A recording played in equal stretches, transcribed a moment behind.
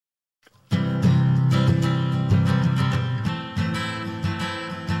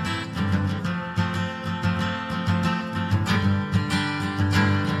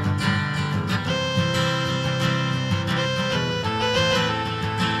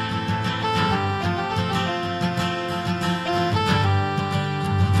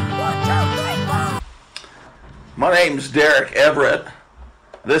My name's Derek Everett.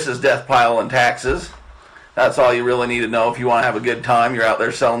 This is Deathpile and Taxes. That's all you really need to know if you want to have a good time. You're out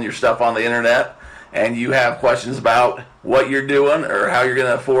there selling your stuff on the internet and you have questions about what you're doing or how you're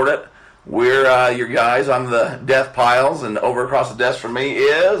going to afford it. We're your guys. I'm the DeathPiles, and over across the desk from me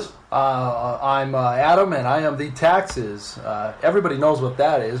is... I'm Adam, and I am the Taxes. Everybody knows what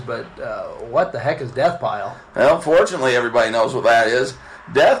that is, but what the heck is Deathpile? Well, fortunately, everybody knows what that is.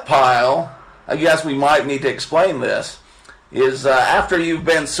 Deathpile, I guess we might need to explain this, is after you've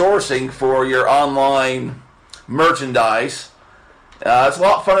been sourcing for your online merchandise, it's a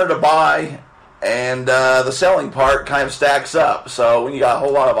lot funner to buy, and the selling part kind of stacks up. So when you got a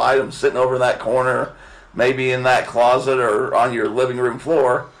whole lot of items sitting over in that corner, maybe in that closet or on your living room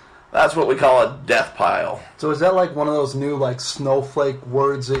floor, that's what we call a death pile. So is that like one of those new like snowflake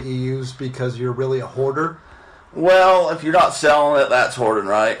words that you use because you're really a hoarder? Well, if you're not selling it, that's hoarding,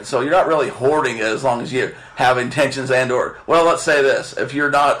 right? So you're not really hoarding it as long as you have intentions and or... Well, let's say this. If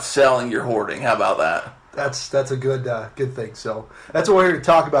you're not selling, you're hoarding. How about that? That's a good thing. So that's what we're here to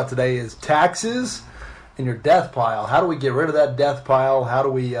talk about today is taxes and your death pile. How do we get rid of that death pile? How do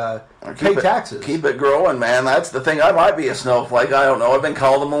we pay taxes? Keep it growing, man. That's the thing. I might be a snowflake. I don't know. I've been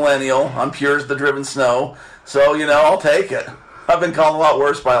called a millennial. I'm pure as the driven snow. So, I'll take it. I've been called a lot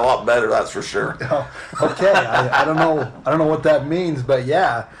worse by a lot better, that's for sure. Okay. I don't know what that means, but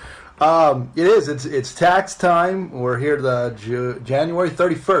yeah. It is. It's tax time. We're here to January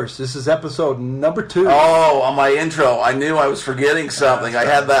 31st. This is episode number 2. Oh, on my intro, I knew I was forgetting something. I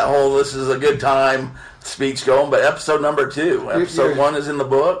had that whole "this is a good time" speech going, but episode number 2. Episode 1 is in the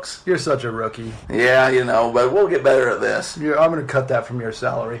books. You're such a rookie. Yeah, but we'll get better at this. I'm going to cut that from your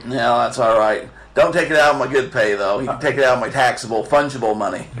salary. No, that's all right. Don't take it out of my good pay, though. You can take it out of my taxable, fungible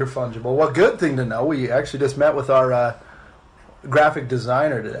money. You're fungible. Well, good thing to know. We actually just met with our graphic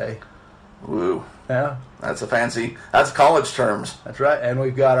designer today. Woo. Yeah. That's college terms. That's right. And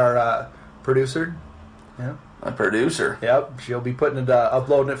we've got our producer. Yeah. A producer. Yep. She'll be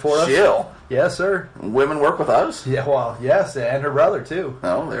uploading it for us. She'll? Yes, sir. Women work with us? Yeah, well, yes, and her brother, too.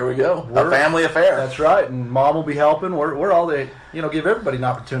 Oh, there we go. A family affair. That's right. And Mom will be helping. We're all the, give everybody an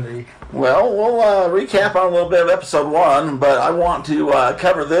opportunity. Well, we'll recap on a little bit of episode 1, but I want to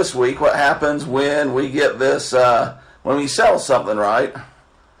cover this week what happens when we get this, when we sell something, right?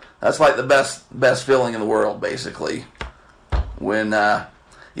 That's like the best feeling in the world, basically. When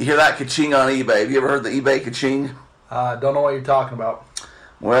you hear that ka-ching on eBay. Have you ever heard the eBay ka-ching? Don't know what you're talking about.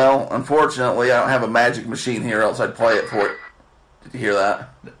 Well, unfortunately, I don't have a magic machine here, else I'd play it for it. Did you hear that?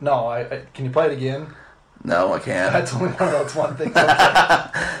 No, can you play it again? No, I can't. That's only one thing.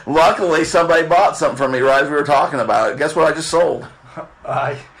 Luckily, somebody bought something from me right as we were talking about it. Guess what I just sold?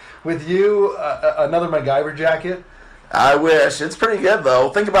 With you, another MacGyver jacket? I wish. It's pretty good,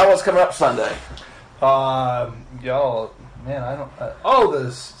 though. Think about what's coming up Sunday. Man, I don't...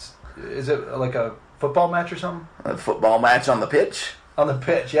 is it like a football match or something? A football match on the pitch? On the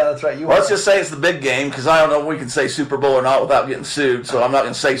pitch, yeah, that's right. Let's just say it's the big game, because I don't know if we can say Super Bowl or not without getting sued, so I'm not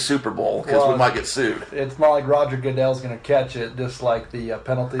going to say Super Bowl, because we might get sued. It's not like Roger Goodell's going to catch it, just like the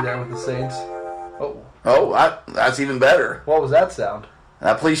penalty there with the Saints. Oh, that's even better. What was that sound?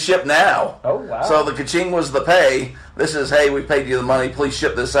 Please ship now. Oh, wow. So the ka-ching was the pay. This is, hey, we paid you the money, please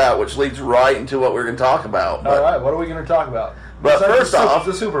ship this out, which leads right into what we're going to talk about. All right, what are we going to talk about? But first off,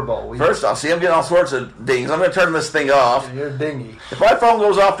 the Super Bowl. See, I'm getting all sorts of dings. I'm going to turn this thing off. You're dingy. If my phone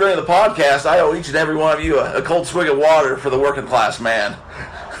goes off during the podcast, I owe each and every one of you a cold swig of water for the working class man.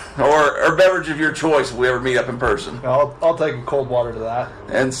 Or beverage of your choice if we ever meet up in person. I'll take a cold water to that.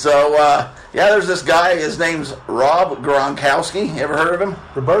 And so, there's this guy. His name's Rob Gronkowski. You ever heard of him?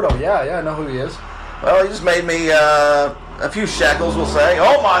 Roberto, yeah, I know who he is. Well, he just made me a few shekels, we'll say.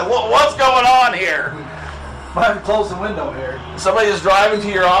 Oh my, what's going on here? I have to close the window here. Somebody is driving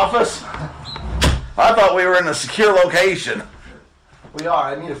to your office? I thought we were in a secure location. We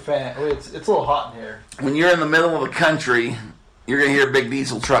are. I need a fan. It's a little hot in here. When you're in the middle of the country, you're going to hear big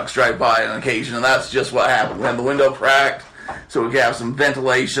diesel trucks drive by on occasion, and that's just what happened. We had the window cracked so we could have some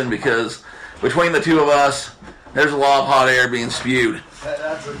ventilation, because between the two of us, there's a lot of hot air being spewed.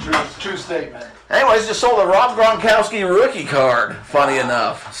 That's a true statement. Anyways, just sold a Rob Gronkowski rookie card, funny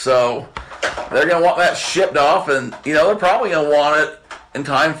enough. So they're going to want that shipped off, and, they're probably going to want it in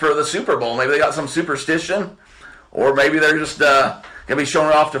time for the Super Bowl. Maybe they got some superstition, or maybe they're just going to be showing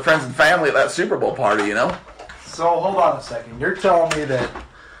it off to friends and family at that Super Bowl party, So, hold on a second. You're telling me that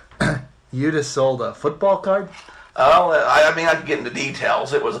you just sold a football card? Oh, I can get into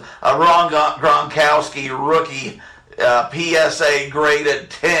details. It was a Ron Gronkowski rookie PSA graded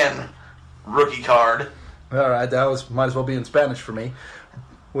 10 rookie card. All right, that might as well be in Spanish for me.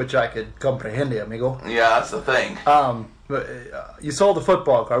 which I could comprehend, amigo. Yeah, that's the thing. You sold the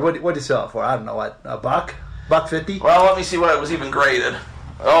football card. What did you sell it for? I don't know, what, $1? $1.50? Well, let me see what it was even graded.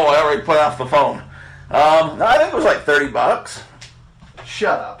 Oh, I already put off the phone. No, I think it was like $30.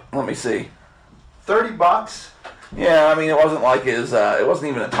 Shut up. Let me see. $30? Yeah, I mean, it wasn't like it wasn't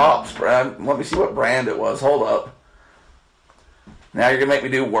even a Topps brand. Let me see what brand it was. Hold up. Now you're going to make me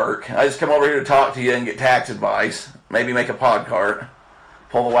do work. I just come over here to talk to you and get tax advice. Maybe make a pod cart.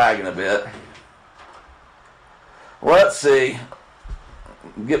 Pull the wagon a bit. Let's see.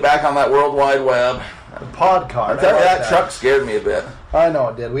 Get back on that World Wide Web. The pod cart. I tell you, that truck scared me a bit. I know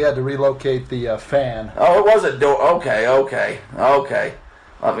it did. We had to relocate the fan. Oh, it was a door. Okay.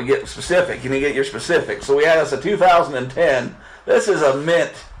 Let me get specific. You need to get your specifics. So we had us a 2010. This is a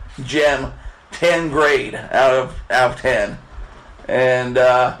mint gem 10 grade out of 10. And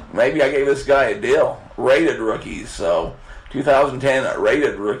maybe I gave this guy a deal. Rated rookies. So 2010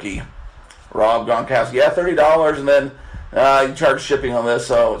 rated rookie. Rob Gronkowski. Yeah, $30, and then you charge shipping on this,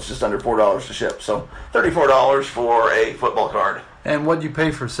 so it's just under $4 to ship. So $34 for a football card. And what did you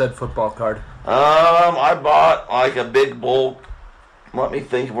pay for said football card? I bought like a big bulk. Let me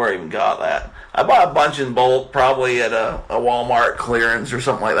think where I even got that. I bought a bunch in bulk, probably at a Walmart clearance or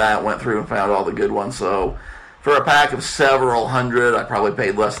something like that. Went through and found all the good ones. So for a pack of several hundred, I probably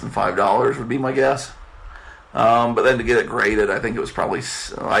paid less than $5 would be my guess. But then to get it graded, I think it was probably...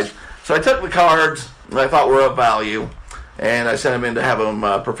 So I took the cards that I thought were of value, and I sent them in to have them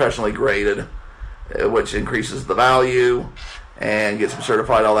professionally graded, which increases the value and gets them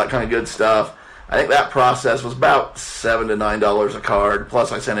certified, all that kind of good stuff. I think that process was about $7 to $9 a card,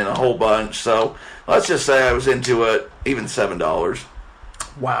 plus I sent in a whole bunch. So let's just say I was into it, even $7.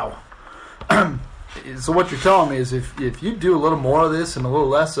 Wow. So what you're telling me is if you do a little more of this and a little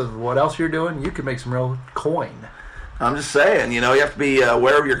less of what else you're doing, you could make some real coin. I'm just saying, you have to be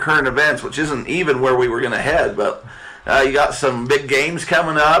aware of your current events, which isn't even where we were going to head, but you got some big games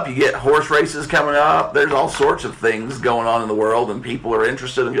coming up. You get horse races coming up. There's all sorts of things going on in the world, and people are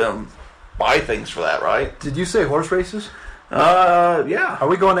interested in going to buy things for that, right? Did you say horse races? Yeah. Are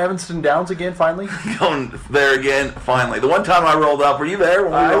we going to Evanston Downs again, finally? Going there again, finally. The one time I rolled up, were you there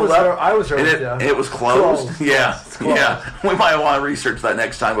when we rolled up? I was there. And it was closed? Yeah. Closed. Yeah. We might want to research that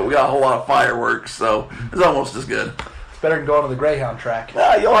next time, but we got a whole lot of fireworks, so it's almost as good. It's better than going to the Greyhound track.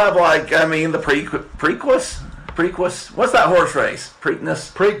 You'll have, the Preakness? What's that horse race?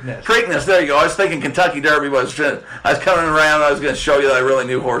 Preakness. There you go. I was thinking Kentucky Derby, but I was coming around. I was going to show you that I really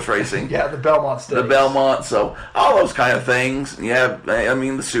knew horse racing. Yeah, the Belmont Stakes. The Belmont. So all those kind of things. You have,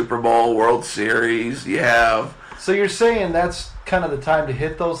 the Super Bowl, World Series. You have. So you're saying that's kind of the time to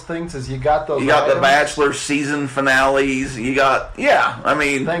hit those things, as you got those. You got items? The Bachelor season finales. You got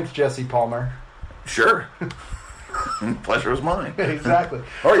Thanks, Jesse Palmer. Sure. Pleasure was mine. Exactly.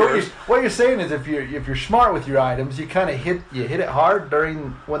 Or so yours. what you're saying is, if you're smart with your items, you kind of hit it hard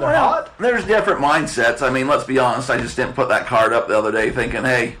when they're hot. There's different mindsets. Let's be honest. I just didn't put that card up the other day thinking,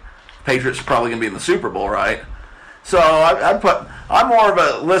 hey, Patriots are probably going to be in the Super Bowl, right? So I'm more of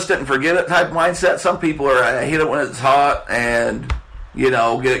a list it and forget it type mindset. Some people are hit it when it's hot and get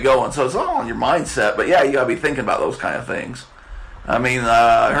it going. So it's all on your mindset. But yeah, you got to be thinking about those kind of things. I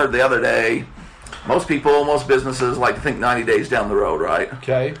heard the other day. Most businesses like to think 90 days down the road, right?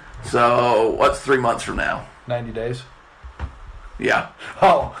 Okay. So, what's 3 months from now? 90 days. Yeah.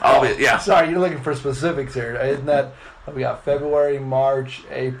 Yeah. Sorry, you're looking for specifics here. Isn't that, we got February, March,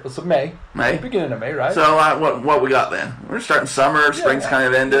 April, so May. Beginning of May, right? So, what we got then? We're starting summer, spring's kind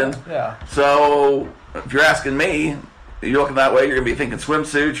of ending. Yeah. So, if you're asking me, you're looking that way, you're going to be thinking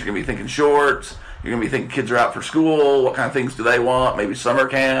swimsuits, you're going to be thinking shorts, you're going to be thinking kids are out for school, what kind of things do they want, maybe summer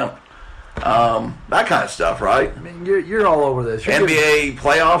camp. That kind of stuff, right? You're all over this. NBA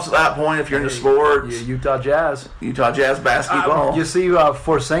playoffs at that point if you're into sports. Utah Jazz basketball. You see,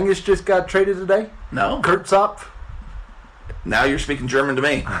 Porzingis just got traded today. No, Kurtzop. Now you're speaking German to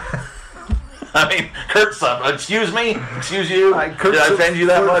me. Kurtzop. Excuse me. Excuse you. Did I offend you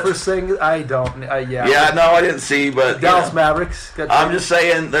that much? I don't. Yeah. Yeah. No, I didn't see. But Dallas Mavericks. I'm just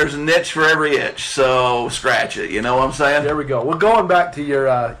saying, there's a niche for every itch. So scratch it. You know what I'm saying? There we go. Well, going back to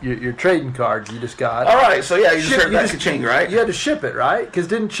your trading cards you just got. All right. So yeah, you just heard that ka-ching, right? You had to ship it, right? Because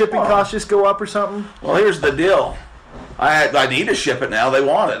didn't shipping costs just go up or something? Well, here's the deal. I need to ship it now. They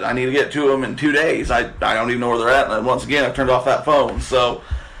want it. I need to get it to them in 2 days. I don't even know where they're at. And once again, I've turned off that phone. So.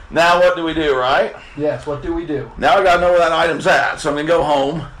 Now what do we do, right? Yes, what do we do? Now I got to know where that item's at. So I'm going to go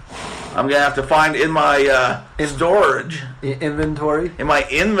home. I'm going to have to find in my storage. Inventory? In my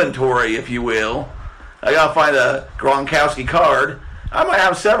inventory, if you will. I got to find a Gronkowski card. I might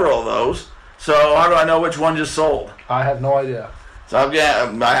have several of those. So how do I know which one just sold? I have no idea. So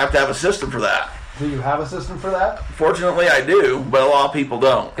I have to have a system for that. Do you have a system for that? Fortunately, I do, but a lot of people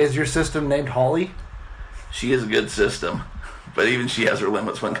don't. Is your system named Holly? She is a good system, but even she has her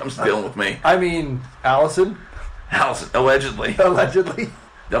limits when it comes to dealing with me. I mean, Allison? Allison, allegedly. Allegedly.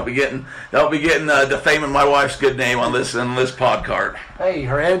 Don't be getting defaming my wife's good name on this pod card. Hey,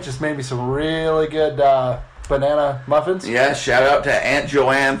 her aunt just made me some really good banana muffins. Yeah, shout out to Aunt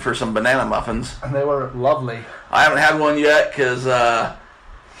Joanne for some banana muffins. And they were lovely. I haven't had one yet because I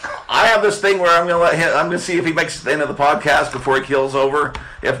have this thing where I'm going to see if he makes it to the end of the podcast before he keels over.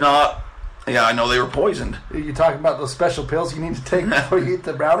 If not, yeah, I know they were poisoned. Are you talking about those special pills you need to take before you eat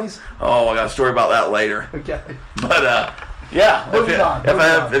the brownies? Oh, I got a story about that later. Okay. But, yeah,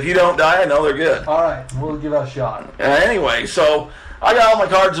 if you don't die, I know they're good. All right, we'll give it a shot. Anyway, so I got all my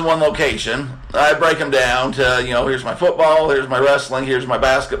cards in one location. I break them down to, here's my football, here's my wrestling, here's my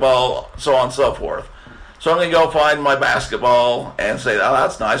basketball, so on and so forth. So I'm going to go find my basketball and say, oh,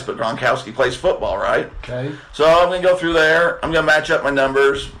 that's nice, but Gronkowski plays football, right? Okay. So I'm going to go through there. I'm going to match up my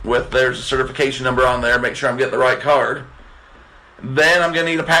numbers with, there's a certification number on there, make sure I'm getting the right card. Then I'm going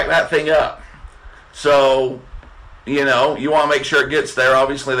to need to pack that thing up. So, you want to make sure it gets there.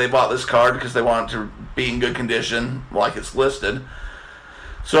 Obviously, they bought this card because they want it to be in good condition, like it's listed.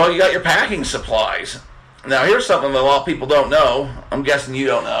 So you got your packing supplies. Now, here's something that a lot of people don't know. I'm guessing you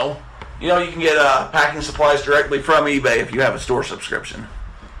don't know. You can get packing supplies directly from eBay if you have a store subscription.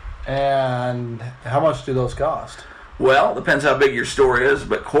 And how much do those cost? Well, it depends how big your store is,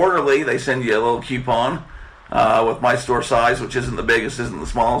 but quarterly they send you a little coupon with my store size, which isn't the biggest, isn't the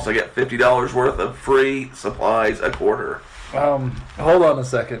smallest. I get $50 worth of free supplies a quarter. Hold on a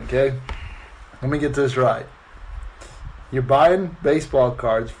second, okay? Let me get this right. You're buying baseball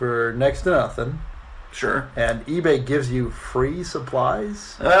cards for next to nothing. Sure. And eBay gives you free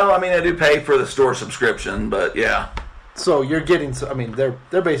supplies? Well, I do pay for the store subscription, but yeah. So you're getting,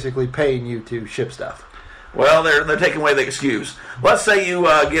 they're basically paying you to ship stuff. Well, they're taking away the excuse. Let's say you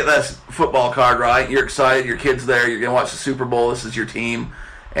get this football card, right? You're excited, your kid's there, you're going to watch the Super Bowl, this is your team,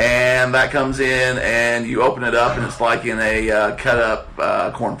 and that comes in, and you open it up, and it's like in a cut-up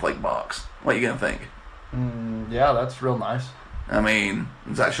cornflake box. What are you going to think? Yeah, that's real nice.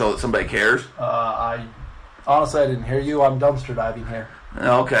 Does that show that somebody cares? Honestly, I didn't hear you. I'm dumpster diving here.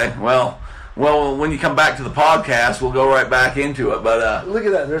 Okay, well, when you come back to the podcast, we'll go right back into it. But look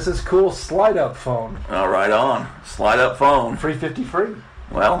at that. There's this cool slide-up phone. Oh, right on. Slide-up phone. $350 free.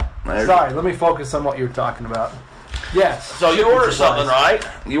 Well, sorry. Let me focus on what you were talking about. Yes. So you order something, right?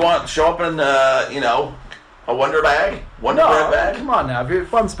 You want to show up in, a Wonder Bag? Wonder Bread bag? Come on now.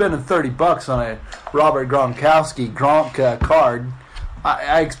 If I'm spending $30 on a Robert Gronkowski card,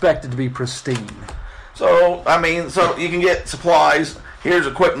 I expect it to be pristine. So, so you can get supplies. Here's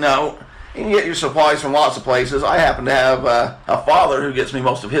a quick note. You can get your supplies from lots of places. I happen to have a father who gets me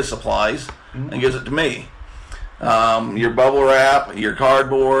most of his supplies and gives it to me. Your bubble wrap, your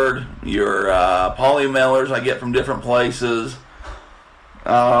cardboard, your poly mailers I get from different places.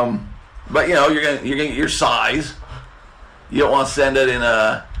 But you're gonna get your size. You don't want to send it in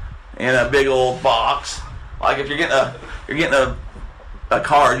a big old box. Like if you're getting a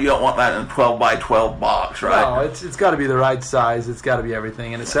card, you don't want that in a 12 by 12 box, right? No, it's got to be the right size. It's got to be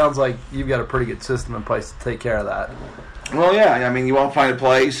everything, and it sounds like you've got a pretty good system in place to take care of that. Well, yeah. You want to find a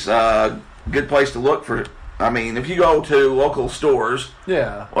place, good place to look for. If you go to local stores,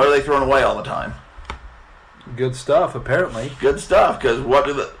 yeah, what are they throwing away all the time? Good stuff, apparently. Good stuff, because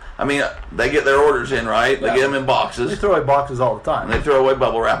they get their orders in, right? Yeah. They get them in boxes. They throw away boxes all the time. And they throw away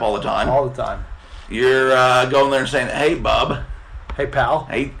bubble wrap all the time. All the time. You're going there and saying, "Hey, bub." Hey, pal.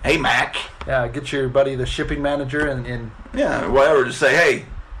 Hey, Mac. Yeah, get your buddy, the shipping manager, and yeah, whatever. Just say, "Hey,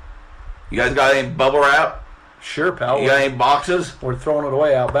 you guys got any bubble wrap? Sure, pal. You got any boxes? We're throwing it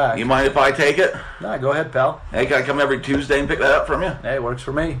away out back. You mind if I take it?" Nah, go ahead, pal. Hey, can I come every Tuesday and pick that up from you? Hey, it works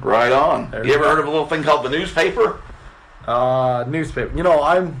for me. Right on. You ever heard of a little thing called the newspaper? Newspaper.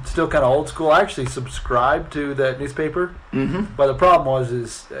 I'm still kind of old school. I actually subscribed to that newspaper. Mm-hmm. But the problem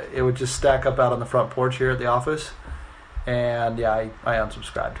is it would just stack up out on the front porch here at the office. And yeah, I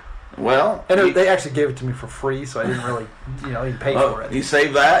unsubscribed. Well, and they actually gave it to me for free, so I didn't really, even pay for it. You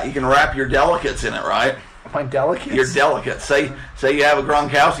save that. You can wrap your delicates in it, right? My delicates? Your delicates. Say you have a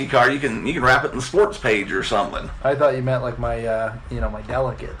Gronkowski card, you can wrap it in the sports page or something. I thought you meant like my, my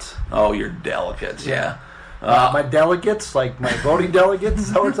delegates. Oh, your delicates, yeah. My delegates, like my voting delegates,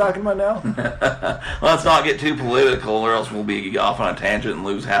 is that what we're talking about now? Let's not get too political, or else we'll be off on a tangent and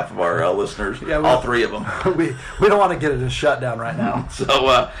lose half of our listeners. Yeah, all three of them. we don't want to get it a shutdown right now.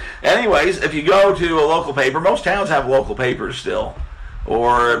 So, anyways, if you go to a local paper, most towns have local papers still.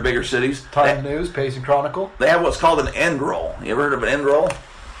 or bigger cities. Time News, Pacing Chronicle. They have what's called an end roll. You ever heard of an end roll?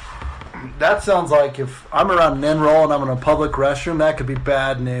 That sounds like if I'm around an end roll and I'm in a public restroom, that could be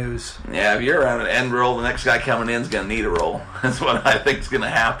bad news. Yeah, if you're around an end roll, the next guy coming in is going to need a roll. That's what I think is going to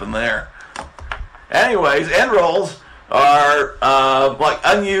happen there. Anyways, end rolls are like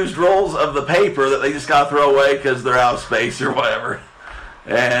unused rolls of the paper that they just got to throw away because they're out of space or whatever.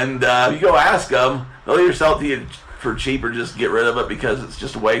 And you go ask them, they'll either sell it to you for cheap or just get rid of it because it's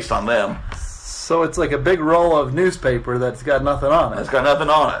just a waste on them. So it's like a big roll of newspaper that's got nothing on it. It's got nothing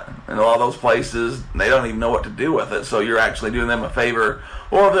on it. And a lot of those places, they don't even know what to do with it. So you're actually doing them a favor.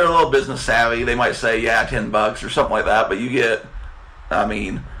 Or if they're a little business savvy, they might say, yeah, $10 or something like that. But you get,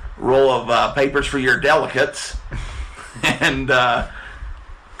 roll of papers for your delicates. And,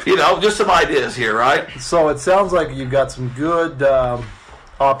 just some ideas here, right? So it sounds like you've got some good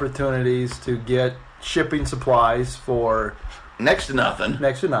opportunities to get shipping supplies for... Next to nothing.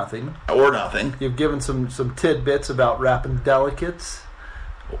 Next to nothing. Or nothing. You've given some tidbits about wrapping delicates.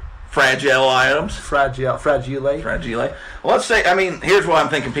 Fragile items. Fragile. Well, let's say, here's what I'm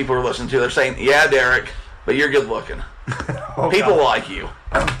thinking people are listening to. They're saying, yeah, Derek, but you're good looking. People like you.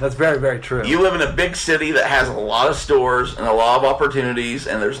 That's very, very true. You live in a big city that has a lot of stores and a lot of opportunities,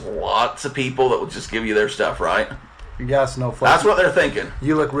 and there's lots of people that will just give you their stuff, right? Yeah, Snowflake. That's what they're thinking.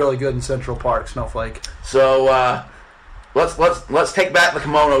 You look really good in Central Park, Snowflake. So, let's take back the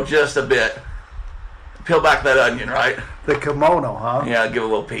kimono just a bit. Peel back that onion, right? The kimono, huh? Yeah, give a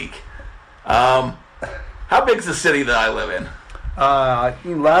little peek. How big's the city that I live in?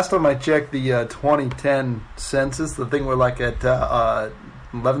 Last time I checked the 2010 census, the thing we're like at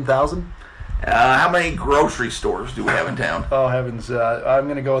 11,000. How many grocery stores do we have in town? Oh, heavens. I'm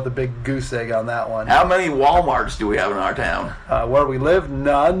going to go with a big goose egg on that one. How many Walmarts do we have in our town? Where we live,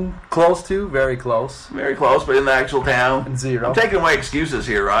 none. Close to, very close. Very close, but in the actual town? Zero. I'm taking away excuses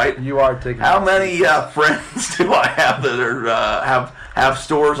here, right? You are taking How many friends do I have that are have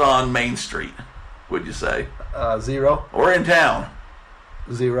stores on Main Street, would you say? Zero. Or in town?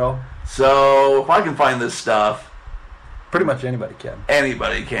 Zero. So, if I can find this stuff... Pretty much anybody can.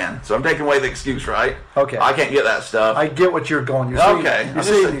 Anybody can. So I'm taking away the excuse, right? Okay. I can't get that stuff. I get what you're going. You're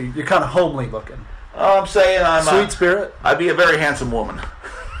saying you're kind of homely looking. I'm saying I'm sweet spirit. I'd be a very handsome woman.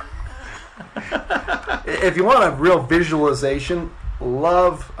 If you want a real visualization,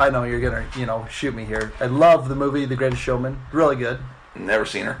 I know you're gonna shoot me here. I love the movie The Greatest Showman. Really good. Never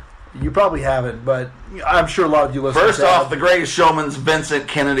seen her. You probably haven't, but I'm sure a lot of you listeners First off, The Greatest Showman's Vincent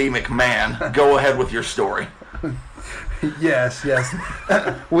Kennedy McMahon. Go ahead with your story. Yes.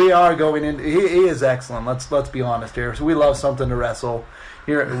 We are going in. He is excellent. Let's be honest here. So we love something to wrestle.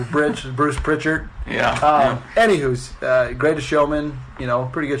 Here, Bruce Pritchard. Yeah. Anywho's Greatest Showman.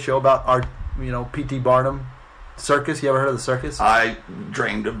 Pretty good show about our P.T. Barnum circus. You ever heard of the circus? I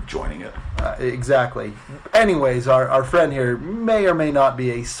dreamed of joining it. Exactly. Anyways, our friend here may or may not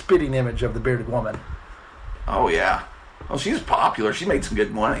be a spitting image of the bearded woman. Oh yeah. Well, she's popular. She made some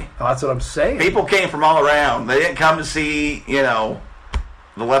good money. Oh, that's what I'm saying. People came from all around. They didn't come to see, the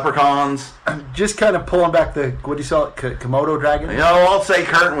leprechauns. I'm just kind of pulling back the, what do you call it, Komodo dragon? I'll say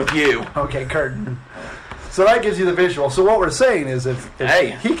curtain with you. Okay, curtain. So that gives you the visual. So what we're saying is if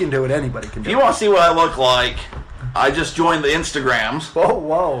he can do it, anybody can do it. If you want to see what I look like, I just joined the Instagrams.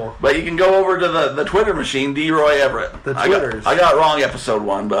 Whoa. But you can go over to the Twitter machine, D. Roy Everett. The Twitters. I got it wrong episode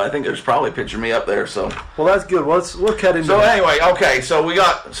 1, but I think there's probably a picture of me up there. So. Well, that's good. We'll cut into that. Anyway, okay. So we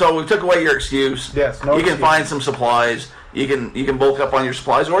took away your excuse. Yes. No. You can find some supplies. You can bulk up on your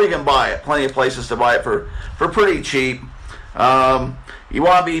supplies, or you can buy it. Plenty of places to buy it for pretty cheap. You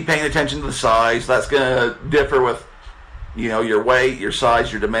want to be paying attention to the size. That's going to differ with. Your weight, your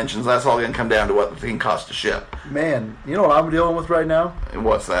size, your dimensions, that's all going to come down to what the thing costs to ship. Man, you know what I'm dealing with right now? And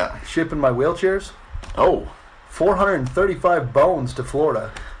what's that? Shipping my wheelchairs. Oh. 435 bones to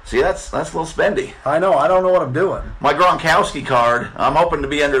Florida. See, that's a little spendy. I know. I don't know what I'm doing. My Gronkowski card, I'm hoping to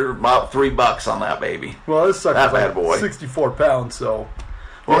be under about $3 on that baby. Well, this sucks. That bad boy. 64 pounds, so.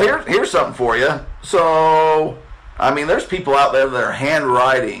 Well, here's something for you. So... there's people out there that are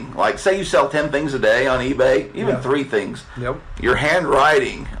handwriting. Like, say you sell 10 things a day on eBay, even 3 things. Yep. You're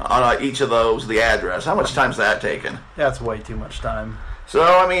handwriting on each of those the address. How much time's that taking? That's way too much time. So,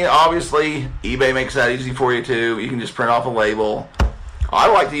 obviously, eBay makes that easy for you, too. You can just print off a label. I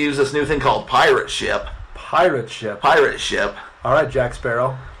like to use this new thing called Pirate Ship. Pirate Ship? Pirate Ship. All right, Jack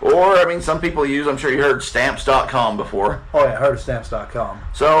Sparrow. Or, some people use, I'm sure you heard Stamps.com before. Oh, yeah, I heard of Stamps.com.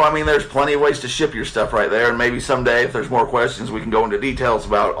 So, there's plenty of ways to ship your stuff right there. And maybe someday, if there's more questions, we can go into details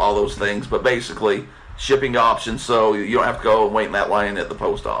about all those things. But basically, shipping options so you don't have to go and wait in that line at the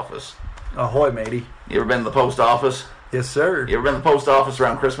post office. Ahoy, matey. You ever been to the post office? Yes, sir. You ever been to the post office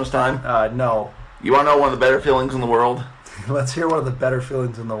around Christmas time? No. You want to know one of the better feelings in the world? Let's hear one of the better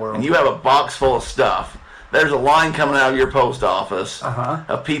feelings in the world. And you have a box full of stuff. There's a line coming out of your post office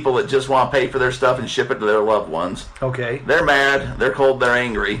of people that just want to pay for their stuff and ship it to their loved ones. Okay. They're mad. They're cold. They're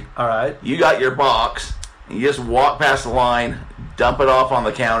angry. All right. You got your box. And you just walk past the line, dump it off on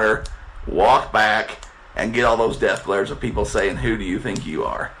the counter, walk back, and get all those death glares of people saying, "Who do you think you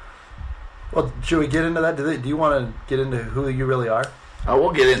are?" Well, should we get into that? Do you want to get into who you really are? Oh,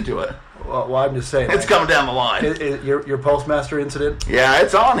 we'll get into it. Well, I'm just saying. It's coming down the line. Your postmaster incident? Yeah,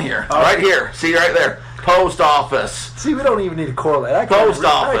 it's on here. Right here. See right there. Post office. See, we don't even need to correlate. I Post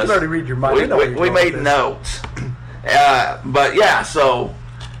office. I can already read your mind. We made notes. But yeah, so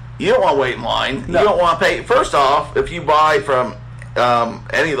you don't want to wait in line. No. You don't want to pay. First off, if you buy from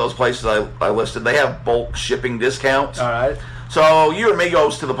any of those places I listed, they have bulk shipping discounts. All right. So you and me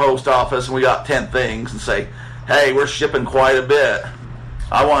goes to the post office and we got 10 things and say, "Hey, we're shipping quite a bit.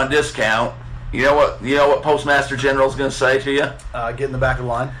 I want a discount." You know what Postmaster General's going to say to you? Get in the back of the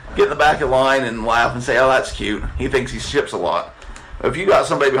line. Get in the back of the line and laugh and say, "Oh, that's cute. He thinks he ships a lot." If you got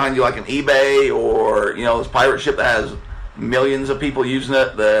somebody behind you like an eBay or this pirate ship that has millions of people using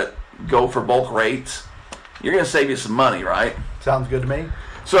it that go for bulk rates, you're going to save you some money, right? Sounds good to me.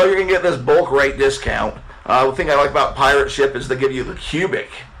 So you're going to get this bulk rate discount. The thing I like about pirate ship is they give you the cubic.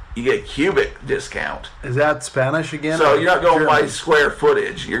 You get a cubic discount. Is that Spanish again? So you're not going by square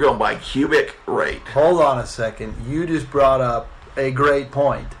footage. You're going by cubic rate. Hold on a second. You just brought up a great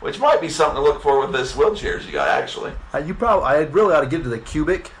point. Which might be something to look for with this wheelchairs you got, actually. I really ought to get to the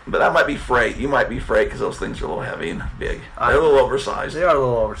cubic. But that might be freight. You might be freight because those things are a little heavy and big. They're a little oversized. They are a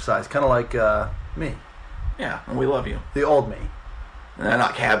little oversized. Kind of like me. Yeah, and we love you. The old me. And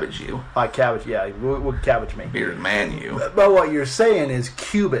not cabbage you. Cabbage, yeah. Would cabbage me. Bearded man you. But what you're saying is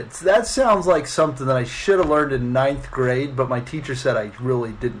cubits. That sounds like something that I should have learned in 9th grade, but my teacher said I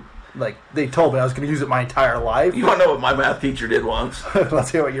really didn't. Like, they told me I was going to use it my entire life. You want to know what my math teacher did once? Let's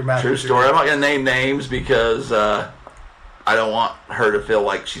hear what your math teacher did. True story. I'm not going to name names because I don't want her to feel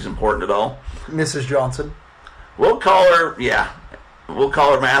like she's important at all. Mrs. Johnson. We'll call her, we'll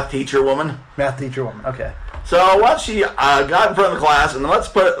call her math teacher woman. Math teacher woman, okay. So once she got in front of the class, and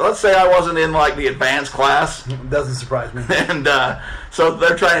let's say I wasn't in like the advanced class. Doesn't surprise me. And so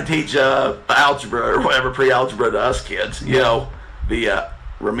they're trying to teach algebra or whatever, pre-algebra to us kids. The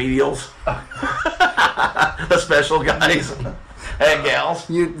remedials, the special guys and gals,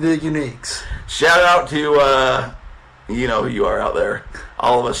 the uniques. Shout out to you know who you are out there,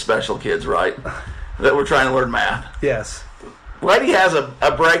 all of us special kids, right? That we're trying to learn math. Yes. Lady has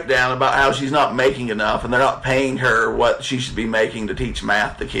a breakdown about how she's not making enough and they're not paying her what she should be making to teach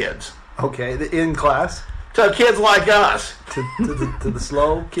math to kids. Okay, in class? To kids like us. To the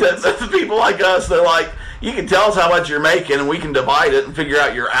slow kids? To people like us, they're like, you can tell us how much you're making and we can divide it and figure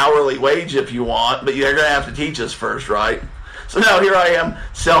out your hourly wage if you want, but you're going to have to teach us first, right? So now here I am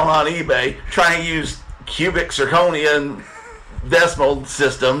selling on eBay, trying to use cubic zirconia decimal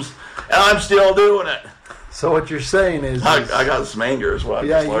systems, and I'm still doing it. So what you're saying is... I got some anger is what I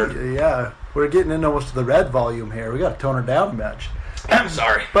just learned. Yeah, we're getting into almost the red volume here. We got to tone her down a much. I'm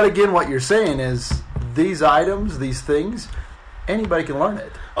sorry. But again, what you're saying is these items, these things, anybody can learn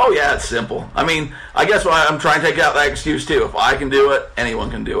it. Oh, yeah, it's simple. I mean, I guess I'm trying to take out that excuse, too. If I can do it,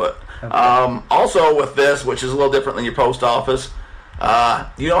 anyone can do it. Okay. Also, with this, which is a little different than your post office,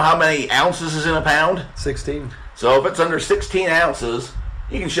 you know how many ounces is in a pound? 16. So if it's under 16 ounces...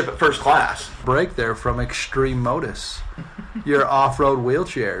 you can ship it first class. Break there from Extreme Modus. Your off-road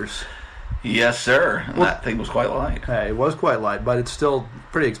wheelchairs. Yes, sir. Well, that thing was quite light. Hey, it was quite light, but it's still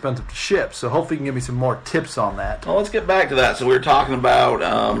pretty expensive to ship. So hopefully you can give me some more tips on that. Well, let's get back to that. So we were talking about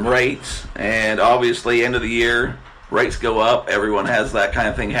rates, and obviously end of the year, rates go up. Everyone has that kind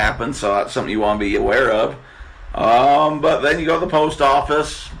of thing happen, so that's something you want to be aware of. But then you go to the post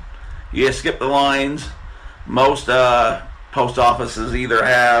office. You skip the lines. Most... post offices either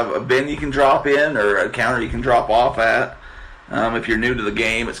have a bin you can drop in or a counter you can drop off at. If you're new to the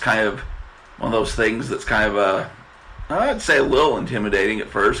game, it's kind of one of those things that's kind of I'd say a little intimidating at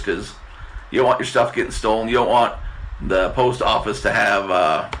first because you don't want your stuff getting stolen. You don't want the post office to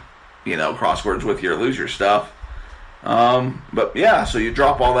have crosswords with you or lose your stuff. But yeah, so you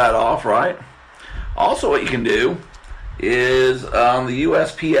drop all that off, right? Also, what you can do is on the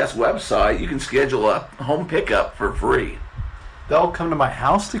USPS website, you can schedule a home pickup for free. They'll come to my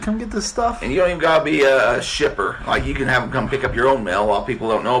house to come get this stuff? And you don't even got to be a shipper. Like, you can have them come pick up your own mail. A lot of people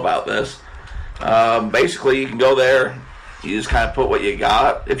don't know about this. Basically, you can go there. You just kind of put what you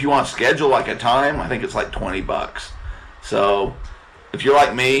got. If you want to schedule, like, a time, I think it's like $20. So, if you're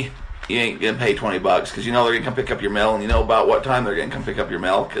like me, you ain't going to pay $20 because you know they're going to come pick up your mail, and you know about what time they're going to come pick up your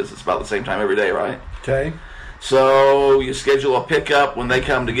mail because it's about the same time every day, right? Okay. So you schedule a pickup when they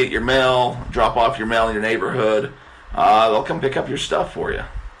come to get your mail, drop off your mail in your neighborhood. They'll come pick up your stuff for you.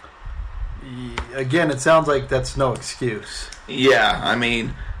 Again, it sounds like that's no excuse. Yeah, I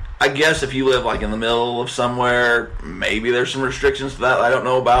mean, I guess if you live like in the middle of somewhere, maybe there's some restrictions to that I don't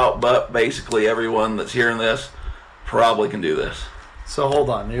know about, but basically everyone that's hearing this probably can do this. So hold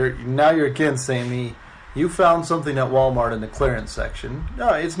on, you're again saying me, you found something at Walmart in the clearance section. No,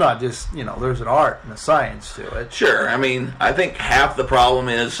 it's not just, there's an art and a science to it. Sure, I mean, I think half the problem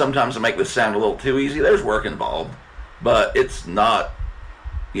is sometimes I make this sound a little too easy. There's work involved, but it's not,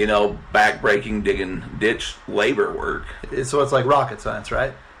 back-breaking, digging ditch labor work. So it's like rocket science,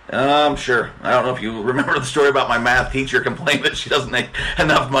 right? Sure. I don't know if you remember the story about my math teacher complaining that she doesn't make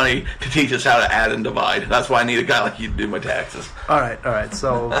enough money to teach us how to add and divide. That's why I need a guy like you to do my taxes. All right.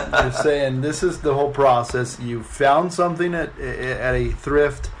 So you're saying this is the whole process. You found something at a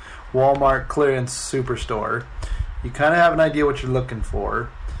thrift, Walmart clearance superstore. You kind of have an idea what you're looking for.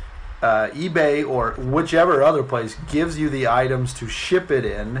 eBay or whichever other place gives you the items to ship it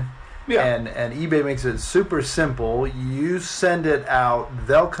in. Yeah. And eBay makes it super simple. You send it out.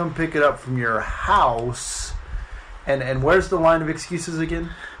 They'll come pick it up from your house. And where's the line of excuses again?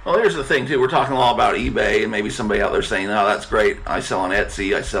 Well, here's the thing, too. We're talking a lot about eBay, and maybe somebody out there saying, oh, that's great. I sell on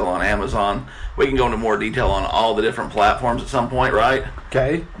Etsy. I sell on Amazon. We can go into more detail on all the different platforms at some point, right?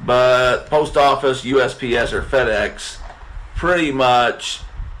 Okay. But Post Office, USPS, or FedEx, pretty much,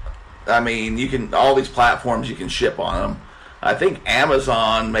 all these platforms you can ship on them. I think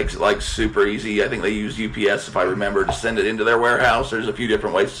Amazon makes it super easy. I think they use UPS, if I remember, to send it into their warehouse. There's a few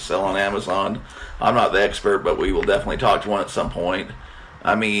different ways to sell on Amazon. I'm not the expert, but we will definitely talk to one at some point.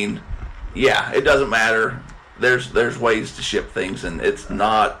 It doesn't matter. There's ways to ship things, and it's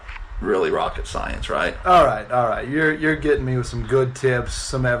not really rocket science, right? All right. You're getting me with some good tips,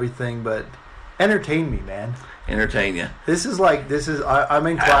 some everything, but entertain me, man. Entertain you. I'm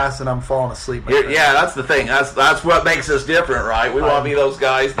in class and I'm falling asleep. Yeah, that's the thing. That's what makes us different, right? We want to be those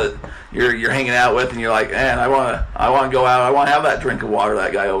guys that you're hanging out with, and you're like, man, I want to go out. I want to have that drink of water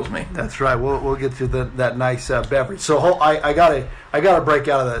that guy owes me. That's right. We'll get to that nice beverage. So I gotta break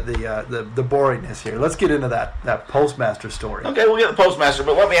out of the boringness here. Let's get into that postmaster story. Okay, we'll get the postmaster,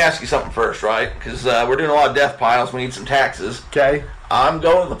 but let me ask you something first, right? Because we're doing a lot of death piles. We need some taxes. Okay. I'm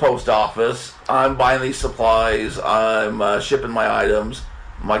going to the post office. I'm buying these supplies. I'm shipping my items.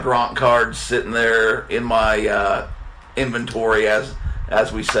 My Gronk card's sitting there in my inventory, as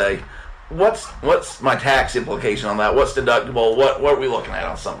we say. What's my tax implication on that? What's deductible? What are we looking at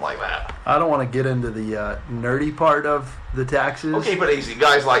on something like that? I don't want to get into the nerdy part of the taxes. We'll keep it easy.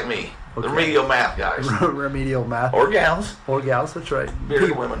 Guys like me. Okay. The remedial math guys. Remedial math. Or gals. That's right.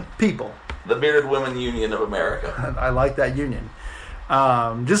 Bearded women. People. The Bearded Women Union of America. I like that union.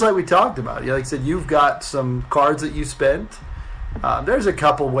 Just like we talked about. Like I said, you've got some cards that you spent. There's a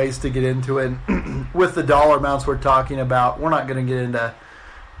couple ways to get into it. With the dollar amounts we're talking about, we're not going to get into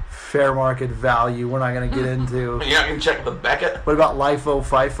fair market value. We're not going to get into... You're not going to check the Beckett? What about LIFO,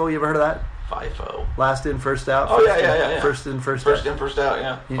 FIFO? You ever heard of that? FIFO. Last in, first out? Oh, yeah. First in, first out. First in, first out,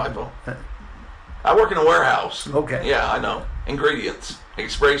 yeah. FIFO. I work in a warehouse. Okay. Yeah, I know. Ingredients.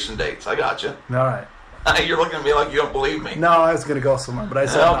 Expiration dates. I got you. All right. You're looking at me like you don't believe me. No, I was going to go somewhere, but I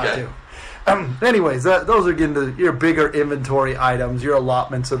said not to. Anyways, those are getting to your bigger inventory items, your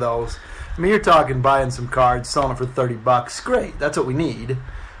allotments of those. You're talking buying some cards, selling it for $30. Great, that's what we need.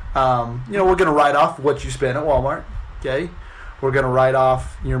 We're going to write off what you spent at Walmart. Okay, we're going to write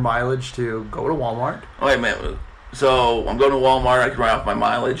off your mileage to go to Walmart. Wait a minute. So I'm going to Walmart. I can write off my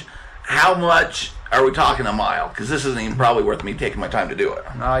mileage. How much are we talking a mile? Because this isn't even probably worth me taking my time to do it.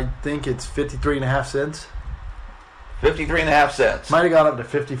 I think it's 53.5 cents. 53.5 cents. Might have gone up to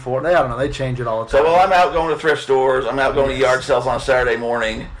 54. I don't know. They change it all the time. So, I'm out going to thrift stores. I'm out going to yard sales on a Saturday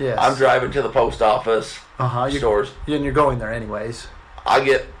morning. Yes. I'm driving to the post office stores. And you're going there anyways. I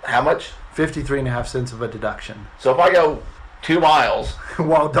get how much? 53.5 cents of a deduction. So if I go 2 miles...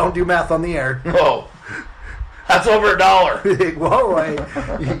 Well, don't do math on the air. Whoa. That's over $1.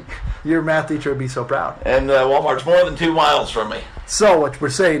 Whoa, your math teacher would be so proud. And Walmart's more than 2 miles from me. So what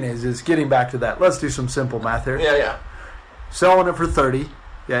we're saying is getting back to that. Let's do some simple math here. Yeah. Selling it for $30,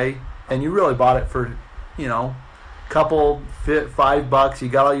 okay, and you really bought it for, couple $5. You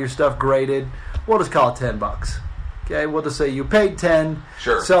got all your stuff graded. We'll just call it $10. Okay, we'll just say you paid $10.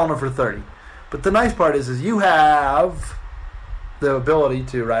 Sure. Selling it for $30. But the nice part is you have the ability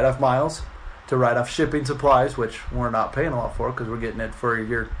to write off miles, to write off shipping supplies, which we're not paying a lot for because we're getting it for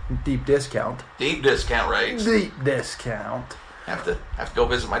your deep discount. Deep discount rates. Deep discount. Have to go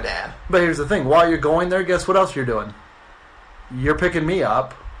visit my dad. But here's the thing. While you're going there, guess what else you're doing? You're picking me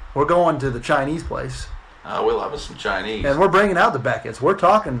up. We're going to the Chinese place. We'll have us some Chinese. And we're bringing out the Beckett's. We're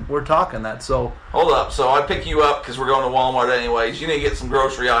talking that. So hold up. So I pick you up because we're going to Walmart anyways. You need to get some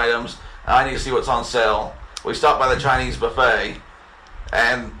grocery items. I need to see what's on sale. We stopped by the Chinese buffet,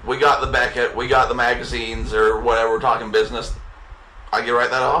 and we got the Beckett. We got the magazines or whatever. We're talking business. I can write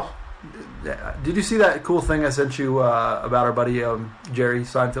that off. Did you see that cool thing I sent you about our buddy Jerry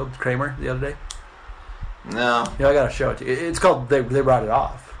Seinfeld Kramer the other day? No. Yeah, I got to show it to you. It's called They Write It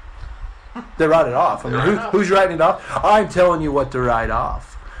Off. They write it off. I mean, who's writing it off? I'm telling you what to write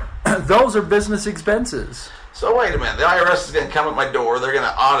off. Those are business expenses. So wait a minute. The IRS is going to come at my door. They're going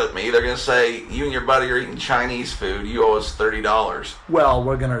to audit me. They're going to say, you and your buddy are eating Chinese food. You owe us $30. Well,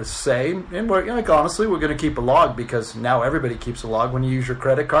 we're going to say, and we're honestly, we're going to keep a log because now everybody keeps a log. When you use your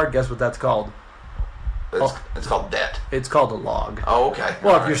credit card, guess what that's called? It's called debt. It's called a log. Oh, okay.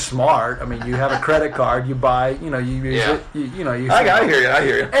 Well, if you're smart, I mean, you have a credit card, you buy, you use it, I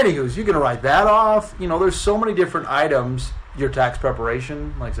hear you. Anywho's, you're going to write that off. There's so many different items. Your tax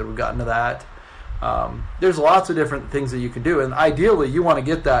preparation, like I said, we've gotten to that. There's lots of different things that you can do, and ideally, you want to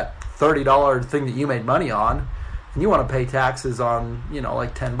get that $30 thing that you made money on, and you want to pay taxes on,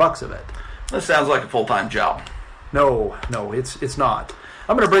 like $10 of it. This sounds like a full-time job. No, it's not.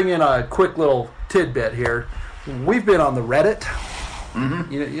 I'm going to bring in a quick little tidbit here. We've been on the Reddit.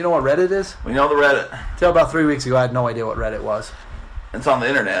 Mm-hmm. You know what Reddit is? We know the Reddit. Till about 3 weeks ago, I had no idea what Reddit was. It's on the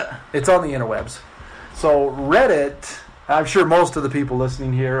internet. It's on the interwebs. So Reddit, I'm sure most of the people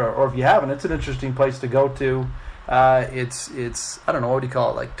listening here, or if you haven't, it's an interesting place to go to. It's I don't know, what do you call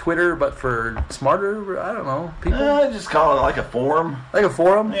it, like Twitter, but for smarter, I don't know, people? Just call it like a forum. Like a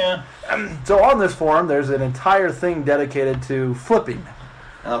forum? Yeah. So on this forum, there's an entire thing dedicated to flipping.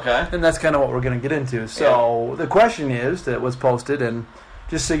 Okay. And that's kind of what we're going to get into. So the question is that was posted, and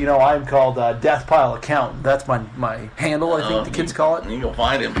just so you know, I'm called Deathpile Accountant. That's my handle, I think the kids call it. You can go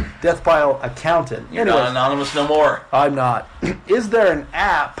find him. Deathpile Accountant. You're not anonymous no more. I'm not. Is there an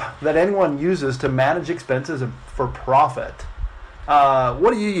app that anyone uses to manage expenses for profit?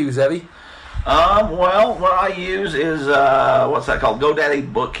 What do you use, Evie? Well, what I use is, what's that called?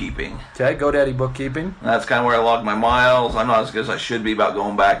 GoDaddy Bookkeeping. Okay, GoDaddy Bookkeeping. That's kind of where I log my miles. I'm not as good as I should be about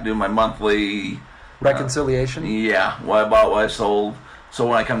going back and doing my monthly... reconciliation? Yeah, what I bought, what I sold. So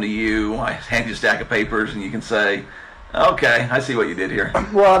when I come to you, I hand you a stack of papers and you can say, okay, I see what you did here.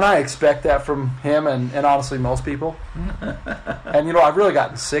 Well, and I expect that from him and honestly most people. And, I've really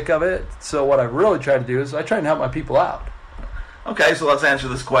gotten sick of it. So what I really try to do is I try and help my people out. Okay, so let's answer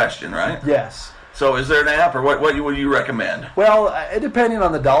this question, right? Yes. So is there an app, or what would you recommend? Well, depending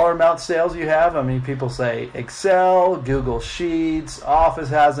on the dollar amount sales you have, I mean, people say Excel, Google Sheets, Office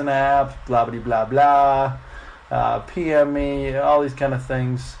has an app, blah, blah, blah, blah, PM me, all these kind of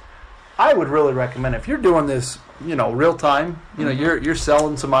things. I would really recommend, if you're doing this, real time, you're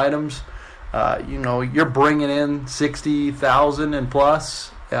selling some items, you're bringing in $60,000 and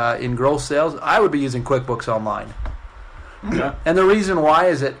plus in gross sales, I would be using QuickBooks Online. Okay. And the reason why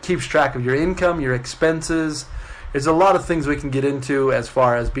is it keeps track of your income, your expenses. There's a lot of things we can get into as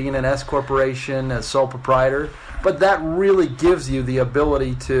far as being an S corporation, as sole proprietor, but that really gives you the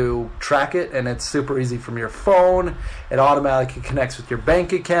ability to track it, and it's super easy from your phone. It automatically connects with your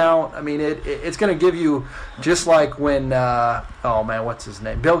bank account. I mean, it's going to give you, just like when, what's his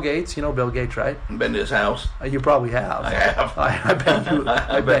name? Bill Gates. You know Bill Gates, right? I've been to his house. You probably have. I have.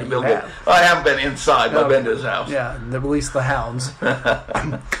 I bet you have. I haven't been inside, but I've been to his house. Yeah, and they release the hounds.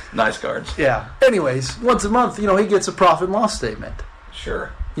 Nice cards. Yeah. Anyways, once a month, he gets a profit and loss statement.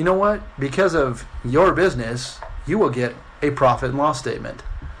 Sure. You know what? Because of your business, you will get a profit and loss statement.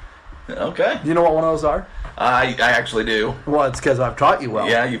 Okay. Do you know what one of those are? I actually do. Well, it's because I've taught you well.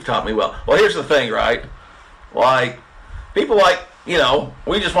 Yeah, you've taught me well. Well, here's the thing, right? Like, people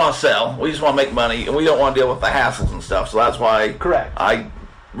we just want to sell. We just want to make money, and we don't want to deal with the hassles and stuff. So that's why Correct. I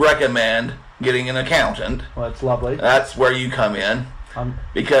recommend getting an accountant. Well, that's lovely. That's where you come in.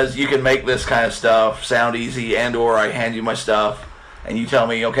 Because you can make this kind of stuff sound easy, or I hand you my stuff, and you tell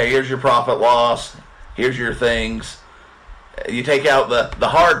me, okay, here's your profit loss, here's your things. You take out the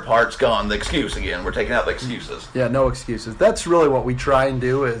hard part's gone, the excuse again. We're taking out the excuses. Yeah, no excuses. That's really what we try and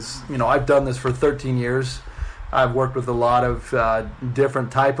do is, I've done this for 13 years. I've worked with a lot of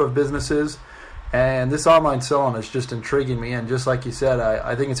different type of businesses, and this online selling is just intriguing me, and just like you said,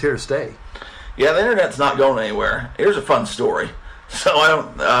 I think it's here to stay. Yeah, the internet's not going anywhere. Here's a fun story. So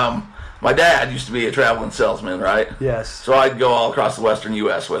my dad used to be a traveling salesman, right? Yes. So I'd go all across the western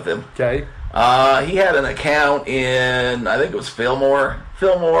U.S. with him. Okay. He had an account in, I think it was Fillmore,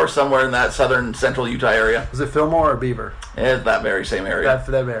 somewhere in that southern central Utah area. Was it Fillmore or Beaver? It's that very same area.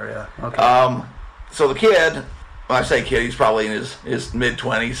 That area. Okay. So the kid, when I say kid, he's probably in his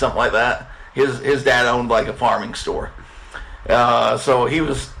mid-20s, something like that. His dad owned like a farming store. So he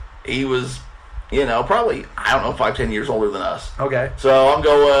was, probably, I don't know, 5-10 years older than us. Okay. So I'm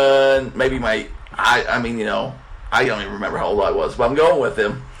going, maybe I don't even remember how old I was, but I'm going with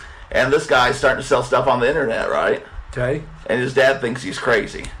him. And this guy's starting to sell stuff on the internet, right? Okay. And his dad thinks he's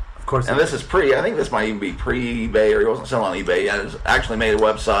crazy. Of course. And this is I think this might even be pre-eBay, or he wasn't selling on eBay. He actually made a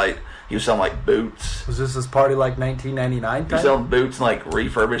website. He was selling like boots. Was this his party like 1999 He was selling boots and like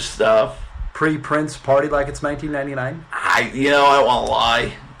refurbished stuff. Pre-Prince party like it's 1999? I don't want to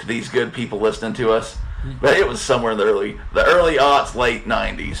lie to these good people listening to us, but it was somewhere in the early aughts, late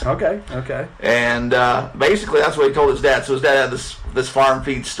 90s. Okay. And basically that's what he told his dad. So his dad had this farm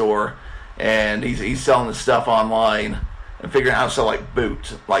feed store, and he's selling this stuff online and figuring out how to sell like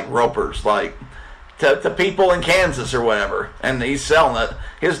boots, like ropers, like to people in Kansas or whatever. And he's selling it.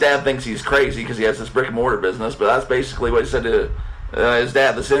 His dad thinks he's crazy because he has this brick and mortar business, but that's basically what he said to his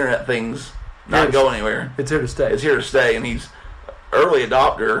dad. This internet thing's not going anywhere. It's here to stay. It's here to stay, and he's early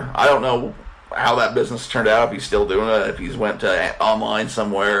adopter. I don't know how that business turned out, if he's still doing it, if he's went to online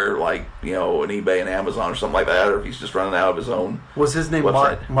somewhere like, an eBay and Amazon or something like that, or if he's just running out of his own. Was his name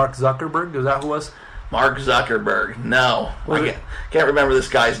website. Mark Zuckerberg? Is that who it was? Mark Zuckerberg. No. I can't remember this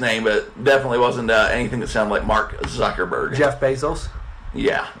guy's name, but it definitely wasn't anything that sounded like Mark Zuckerberg. Jeff Bezos?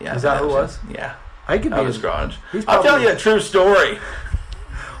 Yeah. Is that who it was? Yeah. I could be his garage. I'll I'll tell you a true story.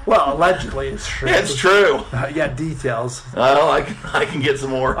 Well, allegedly it's true. It's true. Yeah, details. Well, I can get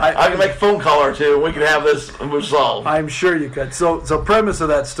some more. I can make a phone call or two, and we can have this resolved. I'm sure you could. So premise of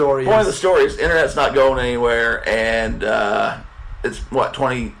that story Point of the story is internet's not going anywhere, and it's,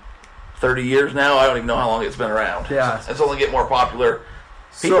 20, 30 years now? I don't even know how long it's been around. Yeah. It's only getting more popular.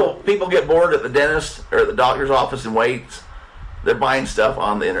 People get bored at the dentist or at the doctor's office and waits. They're buying stuff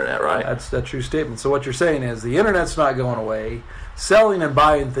on the internet, right? That's a true statement. So what you're saying is the internet's not going away. Selling and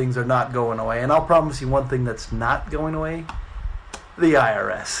buying things are not going away. And I'll promise you one thing that's not going away. The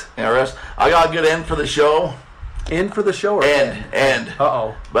IRS. IRS. I got a good end for the show. End for the show or end?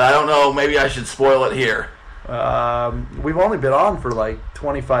 Uh-oh. But I don't know. Maybe I should spoil it here. We've only been on for like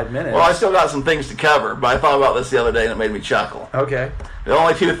 25 minutes. Well, I still got some things to cover, but I thought about this the other day and it made me chuckle. Okay. The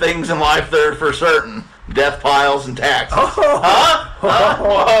only two things in life that are for certain: Deathpiles and taxes.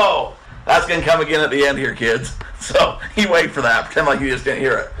 Whoa! That's going to come again at the end here, kids. So you wait for that. Pretend like you just didn't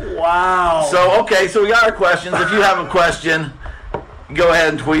hear it. Wow. So, okay, so we got our questions. If you have a question, go ahead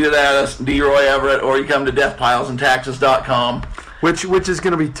and tweet it at us, DRoy Everett, or you come to deathpilesandtaxes.com. Which is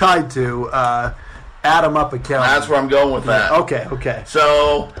going to be tied to Adam Up Accounting. That's where I'm going with that. Okay.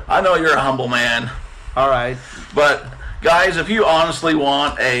 So I know you're a humble man. All right. But, guys, if you honestly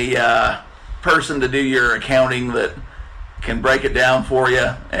want a person to do your accounting that can break it down for you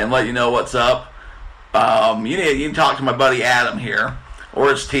and let you know what's up, you can talk to my buddy Adam here,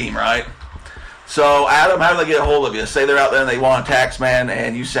 or his team, right? So, Adam, how do they get a hold of you? Say they're out there and they want a tax man,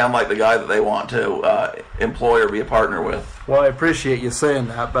 and you sound like the guy that they want to employ or be a partner with. Well, I appreciate you saying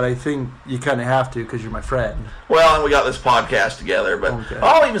that, but I think you kind of have to because you're my friend. Well, and we got this podcast together, but okay.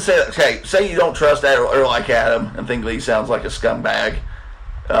 I'll even say that, okay, say you don't trust or like Adam and think that he sounds like a scumbag.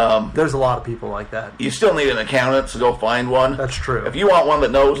 There's a lot of people like that. You still need an accountant, so go find one. That's true. If you want one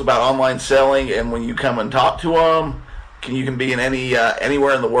that knows about online selling, and when you come and talk to him, you can be in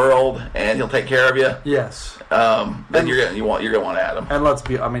anywhere in the world, and he'll take care of you. Yes. Then you're gonna want Adam.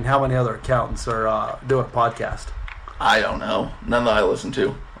 And how many other accountants are doing a podcast? I don't know. None that I listen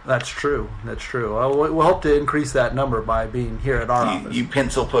to. That's true. We'll hope to increase that number by being here at our office. You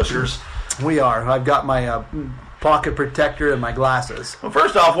pencil pushers. We are. I've got my pocket protector and my glasses. Well,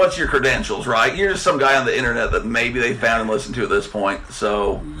 first off, what's your credentials, right? You're just some guy on the internet that maybe they found and listened to at this point,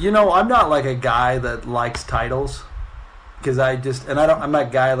 so... I'm not like a guy that likes titles, because I'm that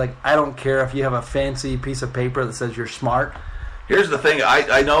guy, like, I don't care if you have a fancy piece of paper that says you're smart. Here's the thing,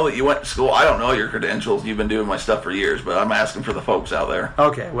 I know that you went to school. I don't know your credentials. You've been doing my stuff for years, but I'm asking for the folks out there.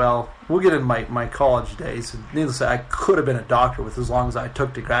 Okay, well, we'll get into my college days. Needless to say, I could have been a doctor with as long as I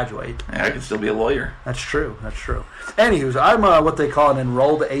took to graduate. Yeah, I could still be a lawyer. That's true. Anywho, I'm what they call an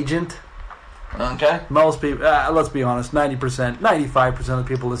enrolled agent. Okay. Most people, let's be honest, 90%, 95% of the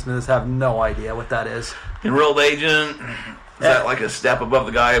people listening to this have no idea what that is. Enrolled agent, is that like a step above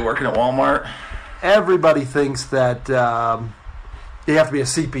the guy working at Walmart? Everybody thinks that you have to be a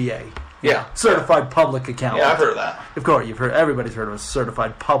CPA. Yeah. Certified public accountant. Yeah, I've heard of that. Of course, everybody's heard of a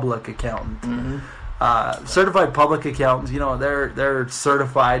certified public accountant. Certified public accountants, they're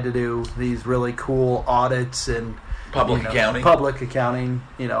certified to do these really cool audits and Public accounting. Public accounting,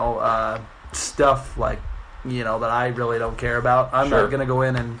 stuff like, that I really don't care about. I'm not going to go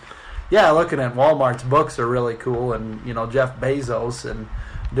in and, looking at Walmart's books are really cool, and, Jeff Bezos and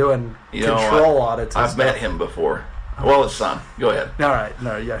doing control audits and I've met him before. Well, his son. Go ahead. All right.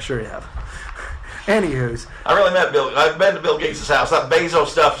 No, yeah, sure you have. Anywho's. I really met Bill. I've been to Bill Gates' house. That Bezos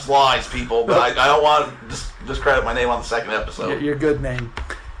stuff is lies, people, but I don't want to discredit my name on the second episode. Your good name.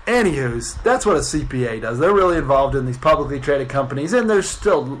 Anywho's, that's what a CPA does. They're really involved in these publicly traded companies, and there's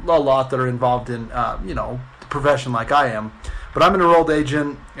still a lot that are involved in, the profession like I am. But I'm an enrolled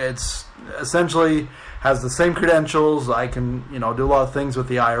agent. It's essentially has the same credentials. I can, do a lot of things with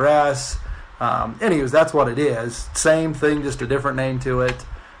the IRS. Anyways, that's what it is. Same thing, just a different name to it.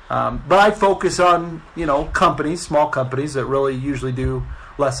 But I focus on, companies, small companies that really usually do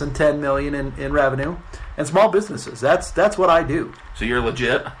less than $10 million in revenue, and small businesses. That's what I do. So you're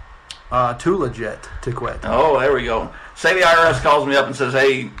legit? Too legit to quit. Oh, there we go. Say the IRS calls me up and says,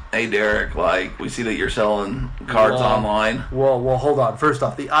 hey, Derek, we see that you're selling cards online. Well, hold on. First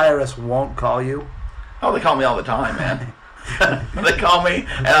off, the IRS won't call you. Oh, they call me all the time, man. They call me,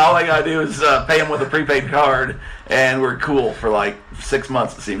 and all I gotta do is pay them with a prepaid card, and we're cool for 6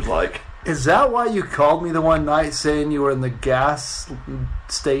 months, it seems like. Is that why you called me the one night saying you were in the gas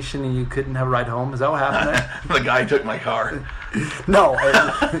station and you couldn't have a ride home? Is that what happened there? The guy took my car. No.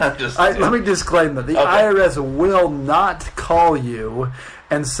 Let me disclaim that. The IRS will not call you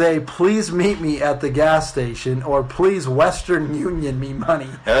and say, please meet me at the gas station, or please Western Union me money.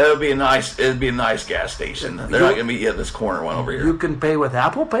 It'd be a nice gas station. They're not gonna meet you at this corner one over here. You can pay with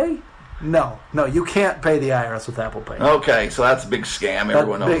Apple Pay? No, you can't pay the IRS with Apple Pay. Okay, so that's a big scam.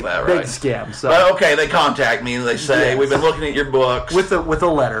 Everyone knows that, right? Big scam. So. But okay, they contact me and they say, we've been looking at your books. With a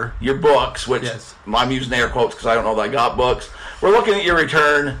letter. Your books, which I'm using air quotes because I don't know that I got books. We're looking at your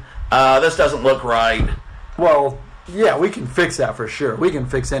return. This doesn't look right. Well, yeah, we can fix that for sure. We can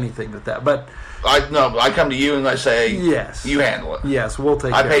fix anything with that. But I come to you and I say, yes, you handle it. Yes, we'll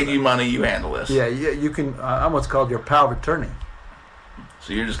take care of it. I paid you money, you handle this. Yeah, you can. I'm what's called your power of attorney.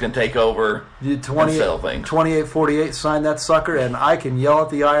 So you're just going to take over and sell things. 2848, sign that sucker, and I can yell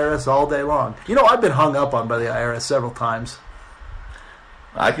at the IRS all day long. I've been hung up on by the IRS several times.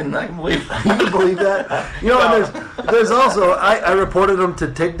 I can believe that. You can believe that? And there's also, I reported them to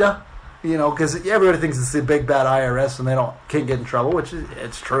TIGTA, because everybody thinks it's the big bad IRS and they can't get in trouble, which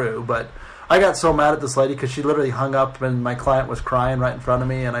it's true, but I got so mad at this lady because she literally hung up and my client was crying right in front of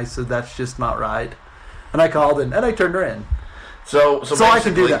me, and I said, that's just not right. And I called and I turned her in. So I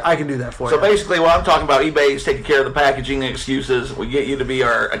can do that. I can do that for you. So basically, what I'm talking about, eBay is taking care of the packaging and excuses. We get you to be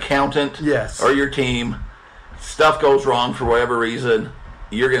our accountant, or your team. Stuff goes wrong for whatever reason,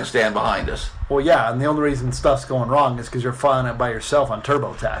 you're going to stand behind us. Well, yeah, and the only reason stuff's going wrong is because you're filing it by yourself on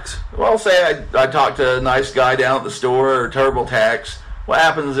TurboTax. Well, say I talk to a nice guy down at the store or TurboTax. What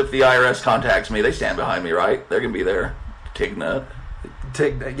happens if the IRS contacts me? They stand behind me, right? They're going to be there taking that.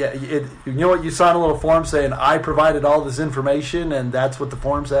 You know what? You sign a little form saying I provided all this information, and that's what the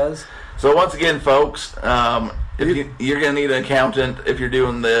form says. So once again, folks, you're going to need an accountant if you're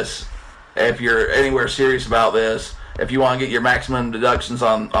doing this. If you're anywhere serious about this, if you want to get your maximum deductions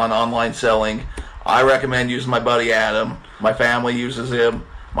on online selling, I recommend using my buddy Adam. My family uses him.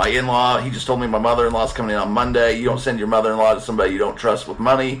 My in-law, he just told me my mother-in-law's coming in on Monday. You don't send your mother-in-law to somebody you don't trust with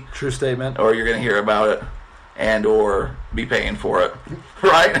money. True statement. Or you're going to hear about it. And or be paying for it,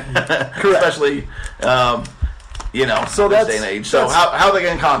 right? Correct. Especially, so this day and age. So how are they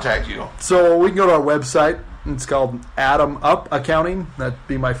going to contact you? So we can go to our website. It's called Adam Up Accounting. That'd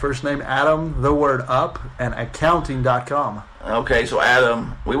be my first name, Adam, the word up, and accounting.com. Okay, so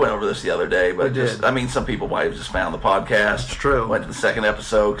Adam, we went over this the other day, but some people might have just found the podcast. It's true. Went to the second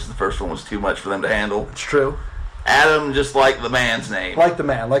episode because the first one was too much for them to handle. It's true. Adam, just like the man's name. Like the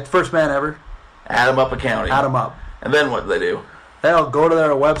man, like the first man ever. Adam Up Accounting. Adam Up. And then what do they do? They'll go to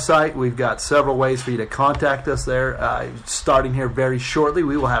their website. We've got several ways for you to contact us there. Starting here very shortly,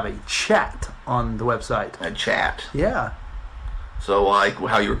 we will have a chat on the website. A chat? Yeah. So like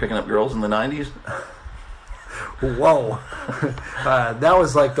how you were picking up girls in the 90s? Whoa. That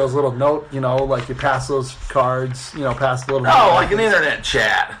was like those little like you pass those cards, pass the little... Oh, like an internet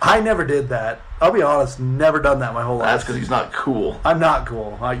chat. I never did that. I'll be honest, never done that my whole life. That's because he's not cool. I'm not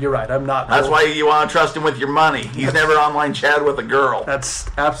cool. You're right, I'm not cool. That's why you want to trust him with your money. He's never online chatted with a girl. That's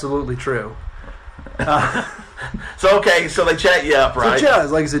absolutely true. So they chat you up, right? So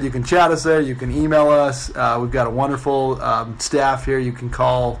chat, like I said, you can chat us there. You can email us. We've got a wonderful staff here. You can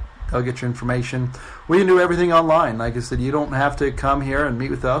call They'll get your information. We can do everything online. Like I said, you don't have to come here and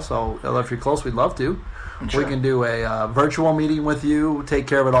meet with us. If you're close, we'd love to. Sure. We can do a virtual meeting with you, take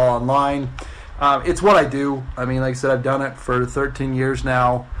care of it all online. It's what I do. I mean, like I said, I've done it for 13 years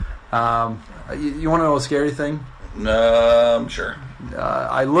now. You want to know a scary thing? Sure.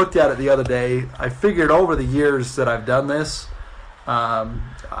 I looked at it the other day. I figured over the years that I've done this,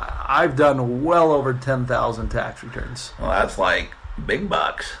 I've done well over 10,000 tax returns. Well, that's like big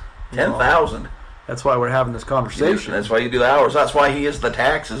bucks. 10,000. That's why we're having this conversation. That's why you do the hours. That's why he is the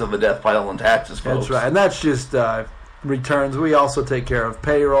taxes of the Deathpile and taxes, folks. That's right. And that's just returns. We also take care of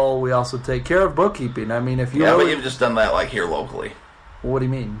payroll. We also take care of bookkeeping. I mean, if you but you've just done that like here locally. What do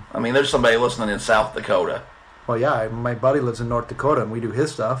you mean? I mean, there's somebody listening in South Dakota. Well, yeah, my buddy lives in North Dakota, and we do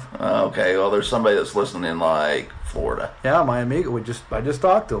his stuff. Okay, well, there's somebody that's listening in, like, Florida. Yeah, my amigo. I just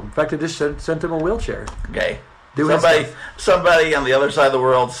talked to him. In fact, I just sent him a wheelchair. Okay. Somebody on the other side of the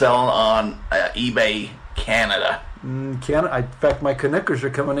world selling on eBay Canada. Canada. In fact, my Canuckers are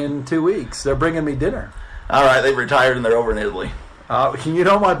coming in 2 weeks. They're bringing me dinner. All right, they've retired, and they're over in Italy. You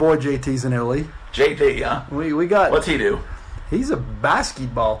know my boy JT's in Italy. JT, huh? We got... What's he do? He's a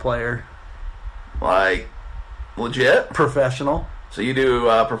basketball player. Like... legit? Professional. So you do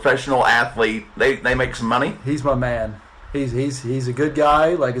professional athlete. They make some money? He's my man. He's a good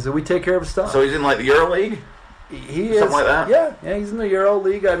guy. Like I said, we take care of his stuff. So he's in like the Euro League? He is. Something like that? Yeah, he's in the Euro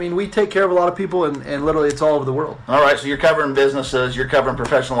League. I mean, we take care of a lot of people, and literally it's all over the world. All right, so you're covering businesses, you're covering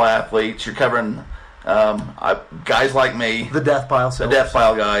professional athletes, you're covering guys like me. The Deathpile sales. The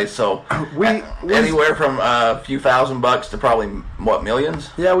Deathpile guys. So anywhere from a few $1,000 to probably, what, millions?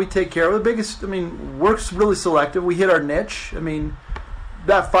 Yeah, we take care of the biggest. I mean, we're really selective. We hit our niche. I mean,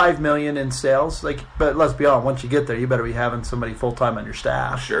 about $5 million in sales. But let's be honest, once you get there, you better be having somebody full-time on your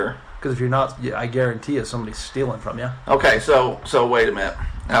staff. Sure. Because if you're not, I guarantee you somebody's stealing from you. Okay, so wait a minute.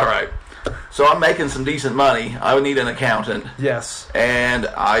 All right. So I'm making some decent money. I would need an accountant. Yes. And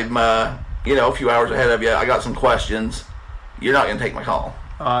I'm, a few hours ahead of you. I got some questions. You're not going to take my call.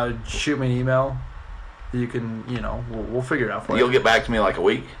 Shoot me an email. You can, we'll figure it out for you. You'll get back to me like a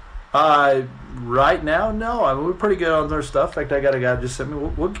week? Right now, no. I mean, we're pretty good on our stuff. In fact, I got a guy just sent me.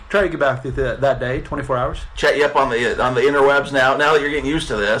 We'll try to get back to you that day, 24 hours. Chat you up on the interwebs now. Now that you're getting used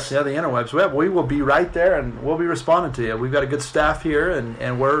to this. Yeah, the interwebs. We will be right there, and we'll be responding to you. We've got a good staff here,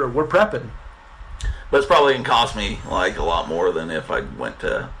 and we're prepping. But it's probably going to cost me like a lot more than if I went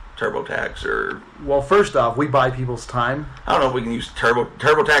to TurboTax or... Well, first off, we buy people's time. I don't know if we can use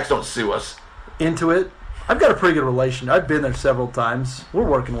TurboTax. Don't sue us. Intuit. I've got a pretty good relation. I've been there several times. We're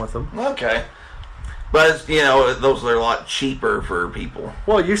working with them. Okay. But, those are a lot cheaper for people.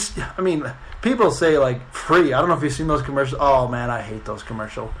 Well, people say, like, free. I don't know if you've seen those commercials. Oh, man, I hate those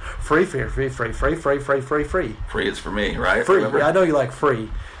commercials. Free. Free is for me, right? Free. Yeah, I know you like free.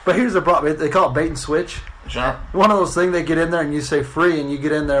 But here's the problem. They call it bait and switch. Sure. One of those things, they get in there and you say free, and you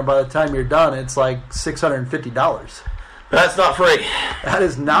get in there, and by the time you're done, it's like $650. That's not free. That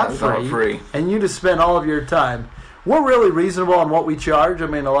is not free. And you just spend all of your time. We're really reasonable on what we charge. I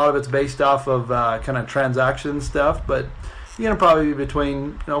mean, a lot of it's based off of kind of transaction stuff, but you're going to probably be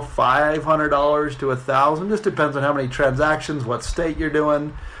between $500 to $1,000. Just depends on how many transactions, what state you're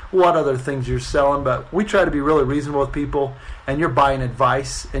doing, what other things you're selling. But we try to be really reasonable with people, and you're buying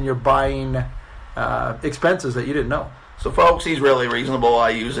advice, and you're buying expenses that you didn't know. So, folks, he's really reasonable.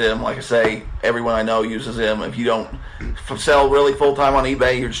 I use him. Like I say, everyone I know uses him. If you don't sell really full-time on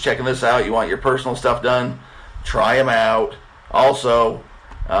eBay, you're just checking this out, you want your personal stuff done, try him out. Also,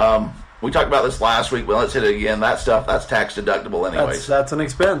 we talked about this last week, but let's hit it again. That stuff, that's tax deductible anyways. That's an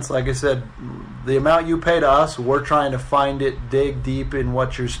expense. Like I said, the amount you pay to us, we're trying to find it, dig deep in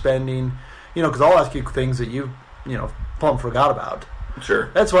what you're spending. Because I'll ask you things that you plumb forgot about.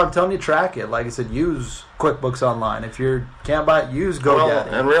 Sure. That's why I'm telling you, track it. Like I said, use QuickBooks Online. If you can't buy it, use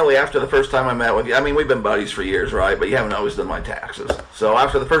GoDaddy. And really, after the first time I met with you, I mean, we've been buddies for years, right? But you haven't always done my taxes. So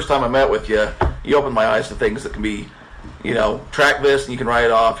after the first time I met with you, you opened my eyes to things that can be, track this and you can write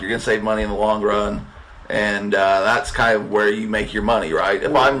it off. You're going to save money in the long run. And that's kind of where you make your money, right?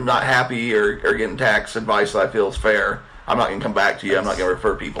 If I'm not happy or getting tax advice that I feel is fair, I'm not going to come back to you. I'm not going to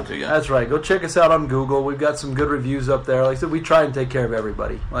refer people to you. That's right. Go check us out on Google. We've got some good reviews up there. Like I said, we try and take care of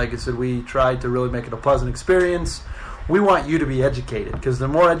everybody. Like I said, we try to really make it a pleasant experience. We want you to be educated, because the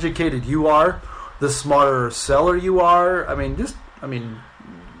more educated you are, the smarter seller you are.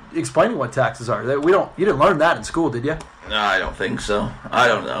 Explaining what taxes are. You didn't learn that in school, did you? No, I don't think so. I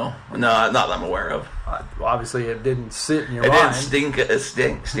don't know. No, not that I'm aware of. Obviously, it didn't sit in your mind. It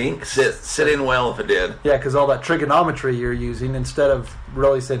didn't sit in well if it did. Yeah, because all that trigonometry you're using, instead of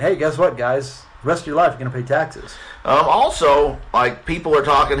really saying, hey, guess what, guys? The rest of your life, you're going to pay taxes. Also, like people are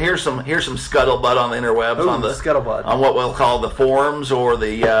talking. Here's some scuttlebutt on the interwebs. Ooh, on the scuttlebutt. On what we'll call the forums or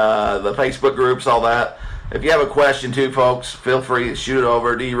the Facebook groups, all that. If you have a question too, folks, feel free to shoot it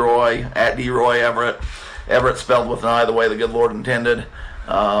over. DRoy at DRoy Everett. Everett spelled with an I, the way the good Lord intended.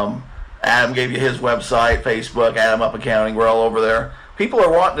 Adam gave you his website, Facebook, Adam Up Accounting. We're all over there. People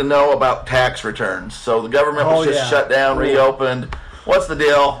are wanting to know about tax returns. So the government was just shut down, reopened. What's the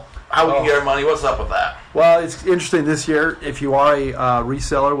deal? How we can get our money? What's up with that? Well, it's interesting this year. If you are a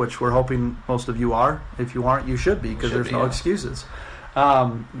reseller, which we're hoping most of you are, if you aren't, you should be, because there's no excuses.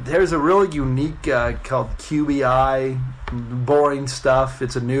 There's a really unique called QBI, boring stuff.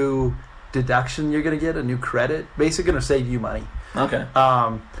 It's a new deduction you're going to get, a new credit. Basically going to save you money. Okay.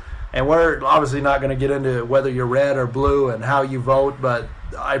 And we're obviously not going to get into whether you're red or blue and how you vote, but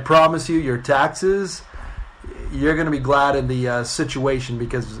I promise you your taxes, you're going to be glad in the situation,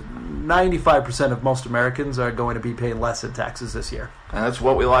 because 95% of most Americans are going to be paying less in taxes this year. And that's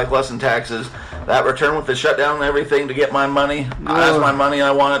what we like, less in taxes. That return with the shutdown and everything to get my money. That's my money and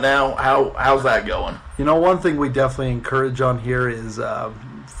I want it now. How's that going? You know, one thing we definitely encourage on here is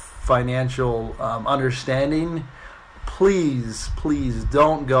financial understanding. Please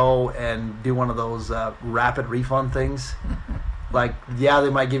don't go and do one of those rapid refund things. Like, yeah, they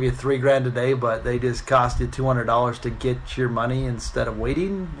might give you $3,000 a day, but they just cost you $200 to get your money instead of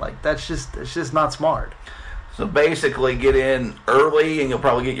waiting. Like, that's just not smart. So basically, get in early, and you'll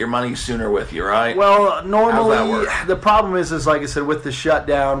probably get your money sooner with you, right? Well, normally How's that work? The problem is like I said, with the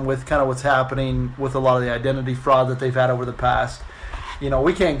shutdown, with kind of what's happening with a lot of the identity fraud that they've had over the past. You know,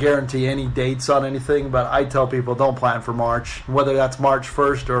 we can't guarantee any dates on anything, but I tell people don't plan for March. Whether that's March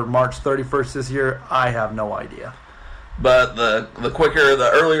 1st or March 31st this year, I have no idea. But the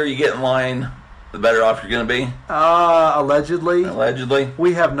earlier you get in line, the better off you're going to be? Allegedly. Allegedly.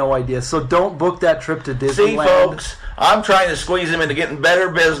 We have no idea. So don't book that trip to Disneyland. See, folks, I'm trying to squeeze him into getting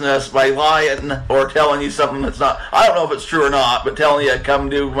better business by lying or telling you something that's not. I don't know if it's true or not, but telling you come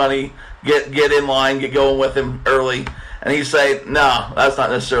do money, get in line, get going with him early. And he's saying, no, that's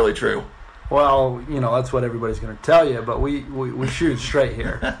not necessarily true. Well, you know, that's what everybody's going to tell you, but we shoot straight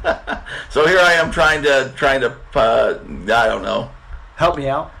here. So here I am trying to I don't know. Help me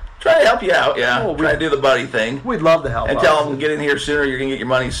out. Try to help you out, yeah. Well, try to do the buddy thing. We'd love to help. And tell them, get in here sooner, you're going to get your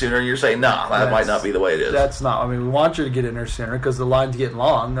money sooner. And you're saying, no, that might not be the way it is. That's not. I mean, we want you to get in there sooner because the line's getting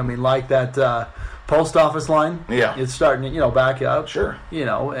long. I mean, like that post office line. Yeah. It's starting to, back up. Sure.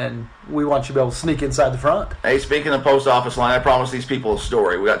 And we want you to be able to sneak inside the front. Hey, speaking of post office line, I promised these people a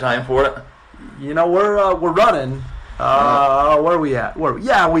story. We got time for it? We're running. Where are we at?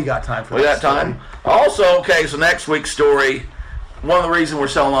 Yeah, we got time for that. We got time? Also, okay, so next week's story, one of the reasons we're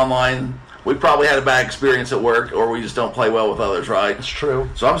selling online, we probably had a bad experience at work, or we just don't play well with others, right? It's true.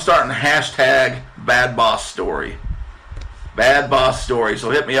 So I'm starting hashtag bad boss story. Bad boss story.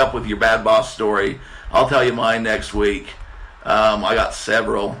 So hit me up with your bad boss story. I'll tell you mine next week. I got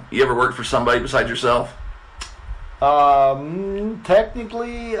several. You ever worked for somebody besides yourself?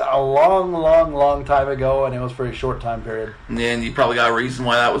 Technically, a long time ago, and it was for a short time period. And you probably got a reason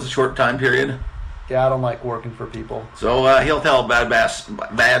why that was a short time period? Yeah, I don't like working for people. So he'll tell bad boss.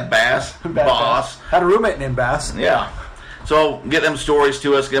 Had a roommate named Bass. Yeah. So get them stories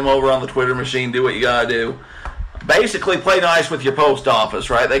to us. Get them over on the Twitter machine. Do what you got to do. Basically, play nice with your post office,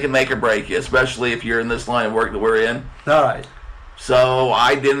 right? They can make or break you, especially if you're in this line of work that we're in. All right. So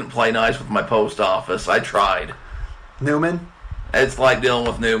I didn't play nice with my post office. I tried. Newman? It's like dealing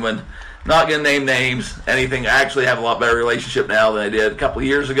with Newman. Not going to name names, anything. I actually have a lot better relationship now than I did a couple of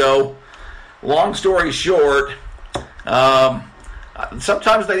years ago. Long story short,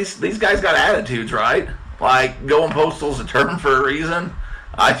 sometimes these guys got attitudes, right? Like going postal's a term for a reason.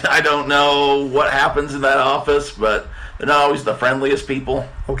 I don't know what happens in that office, but they're not always the friendliest people.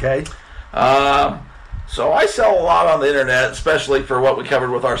 Okay. So I sell a lot on the internet, especially for what we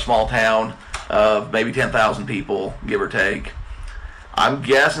covered with our small town of maybe 10,000 people, give or take. I'm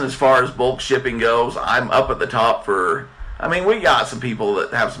guessing as far as bulk shipping goes, I'm up at the top for... I mean, we got some people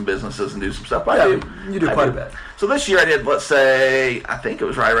that have some businesses and do some stuff. Yeah, you do quite a bit. So this year I did, let's say, I think it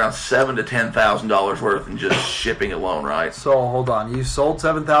was right around $7,000 to $10,000 worth in just shipping alone, right? So hold on, you sold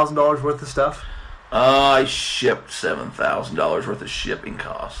 $7,000 worth of stuff? I shipped $7,000 worth of shipping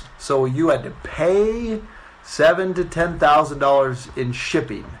costs. So you had to pay $7,000 to $10,000 in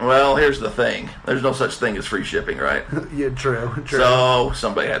shipping. Well, here's the thing: there's no such thing as free shipping, right? Yeah, true. So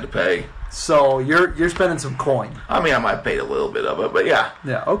somebody had to pay. So you're spending some coin. I mean, I might have paid a little bit of it, but yeah.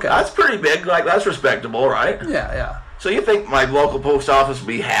 Yeah, okay. That's pretty big. Like, that's respectable, right? Yeah. So you think my local post office would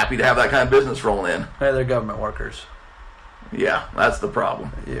be happy to have that kind of business rolling in? Hey, they're government workers. Yeah, that's the problem.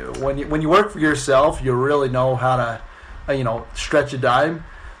 When you work for yourself, you really know how to, stretch a dime.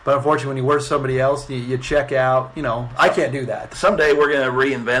 But unfortunately, when you work for somebody else, you check out. I can't do that. Someday we're going to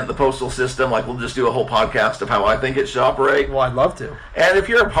reinvent the postal system. Like, we'll just do a whole podcast of how I think it should operate. Well, I'd love to. And if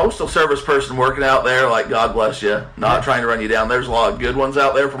you're a postal service person working out there, like, God bless you, not trying to run you down. There's a lot of good ones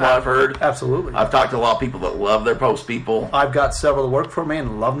out there from what I've heard. Absolutely. I've talked to a lot of people that love their post people. I've got several that work for me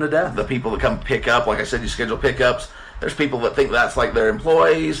and love them to death. The people that come pick up, like I said, you schedule pickups. There's people that think that's like their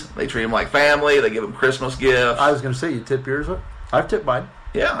employees. They treat them like family. They give them Christmas gifts. I was going to say, you tip yours? I've tipped mine.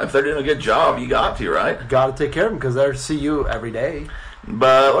 Yeah, if they're doing a good job, you got to, right? Got to take care of them because they see you every day.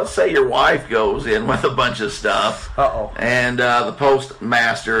 But let's say your wife goes in with a bunch of stuff. Uh-oh. And the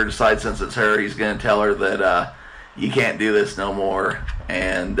postmaster decides, since it's her, he's going to tell her that you can't do this no more.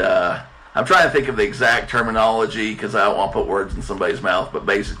 And I'm trying to think of the exact terminology because I don't want to put words in somebody's mouth. But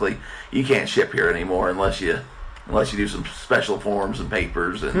basically, you can't ship here anymore unless you do some special forms and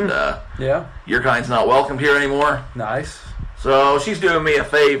papers. And your kind's not welcomed here anymore. Nice. So she's doing me a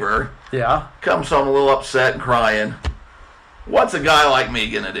favor. Yeah. Comes home a little upset and crying. What's a guy like me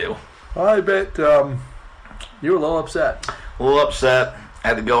going to do? I bet you were a little upset. A little upset.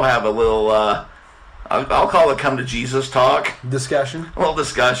 Had to go have a little, I'll call it come to Jesus talk. Discussion. A little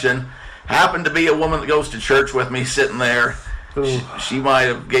discussion. Happened to be a woman that goes to church with me sitting there. She might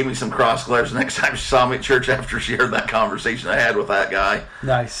have gave me some cross glares the next time she saw me at church after she heard that conversation I had with that guy.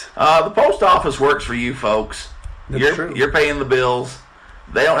 Nice. The post office works for you folks. That's true. You're paying the bills.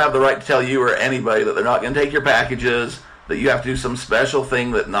 They don't have the right to tell you or anybody that they're not going to take your packages, that you have to do some special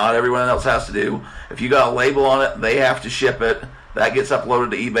thing that not everyone else has to do. If you got a label on it, they have to ship it. That gets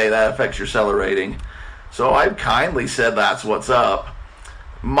uploaded to eBay. That affects your seller rating. So I kindly said that's what's up.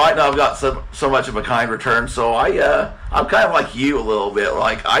 Might not have got so much of a kind return, so I'm kind of like you a little bit.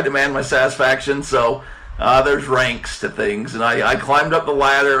 Like, I demand my satisfaction, so there's ranks to things. And I climbed up the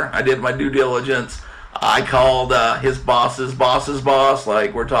ladder. I did my due diligence. I called his boss's boss,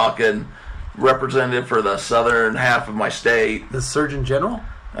 like we're talking representative for the southern half of my state. The Surgeon General?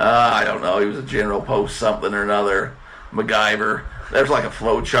 I don't know. He was a general post something or another. MacGyver. There's like a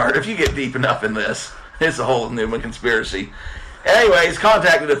flow chart. If you get deep enough in this, it's a whole Newman conspiracy. Anyways,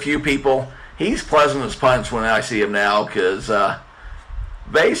 contacted a few people. He's pleasant as punch when I see him now because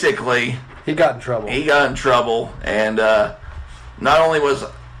basically he got in trouble. And not only was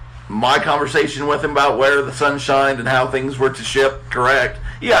my conversation with him about where the sun shined and how things were to ship correct.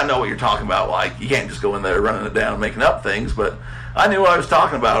 You gotta know what you're talking about. Like, you can't just go in there running it down and making up things. But I knew what I was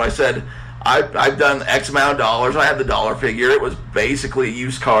talking about. I said, I've done X amount of dollars. I had the dollar figure. It was basically a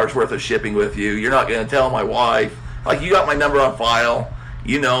used car's worth of shipping with you. You're not going to tell my wife. Like, you got my number on file.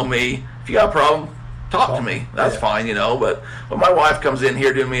 You know me. If you got a problem, talk to me. That's fine, But when my wife comes in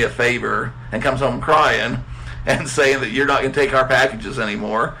here doing me a favor and comes home crying and saying that you're not going to take our packages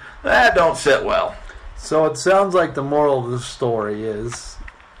anymore, that don't sit well. So it sounds like the moral of the story is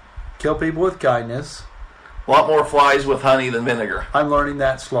kill people with kindness. A lot more flies with honey than vinegar. I'm learning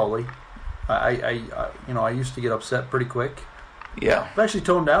that slowly. I used to get upset pretty quick. Yeah. I've actually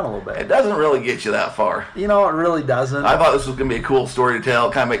toned down a little bit. It doesn't really get you that far. It really doesn't. I thought this was going to be a cool story to tell.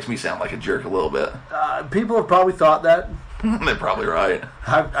 It kind of makes me sound like a jerk a little bit. People have probably thought that. They're probably right.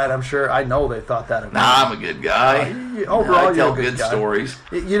 I'm sure. I know they thought that of me. Nah, I'm a good guy. Overall, I tell you're a good stories.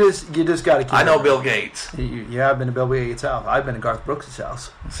 You just got to keep. I know Bill Gates. You have been to Bill Gates' house. I've been to Garth Brooks'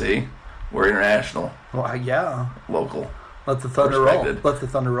 house. See, we're international. Well, yeah. Local. Let the thunder roll. Let the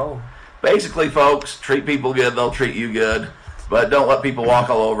thunder roll. Basically, folks, treat people good. They'll treat you good. But don't let people walk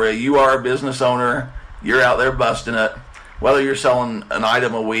all over you. You are a business owner. You're out there busting it. Whether you're selling an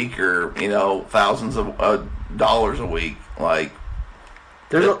item a week or, thousands of dollars a week, like,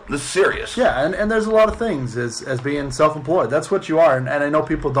 this is serious. Yeah, and there's a lot of things as being self-employed. That's what you are. And I know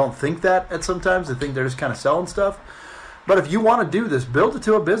people don't think that at sometimes. They think they're just kind of selling stuff. But if you want to do this, build it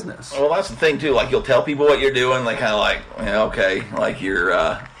to a business. Well, that's the thing, too. Like, you'll tell people what you're doing. They kind of like, okay, like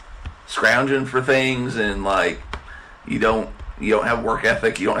you're scrounging for things and, like, you don't have work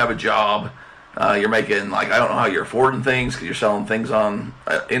ethic. You don't have a job. You're making, like, I don't know how you're affording things because you're selling things on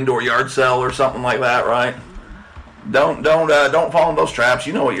an indoor yard sale or something like that, right? Don't fall in those traps.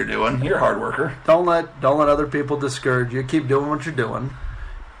 You know what you're doing. You're a hard worker. Don't let other people discourage you. Keep doing what you're doing.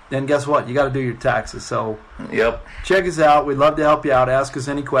 Then guess what? You got to do your taxes. So yep. Check us out. We'd love to help you out. Ask us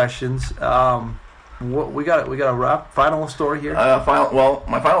any questions. We got a wrap. Final story here. My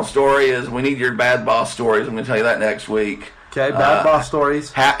final story is we need your bad boss stories. I'm going to tell you that next week. Okay, bad boss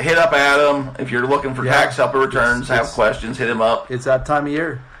stories. Hit up Adam if you're looking for tax helper returns. Have questions, hit him up. It's that time of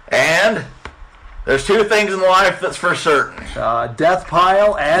year. And there's two things in life that's for certain: death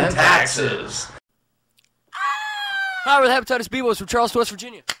pile and taxes. Hi, we're the Hepatitis B-Boys from Charleston, West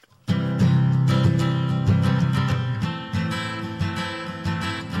Virginia.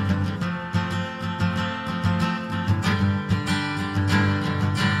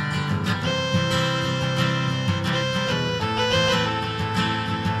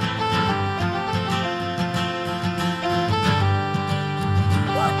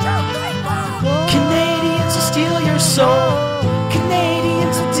 Canadians will steal your soul.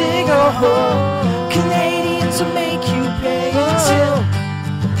 Canadians will dig a hole. Canadians will make you pay until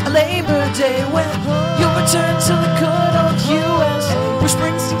Labor Day, when you'll return to the good old U.S. where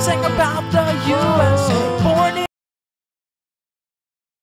Springsteen sang about the U.S.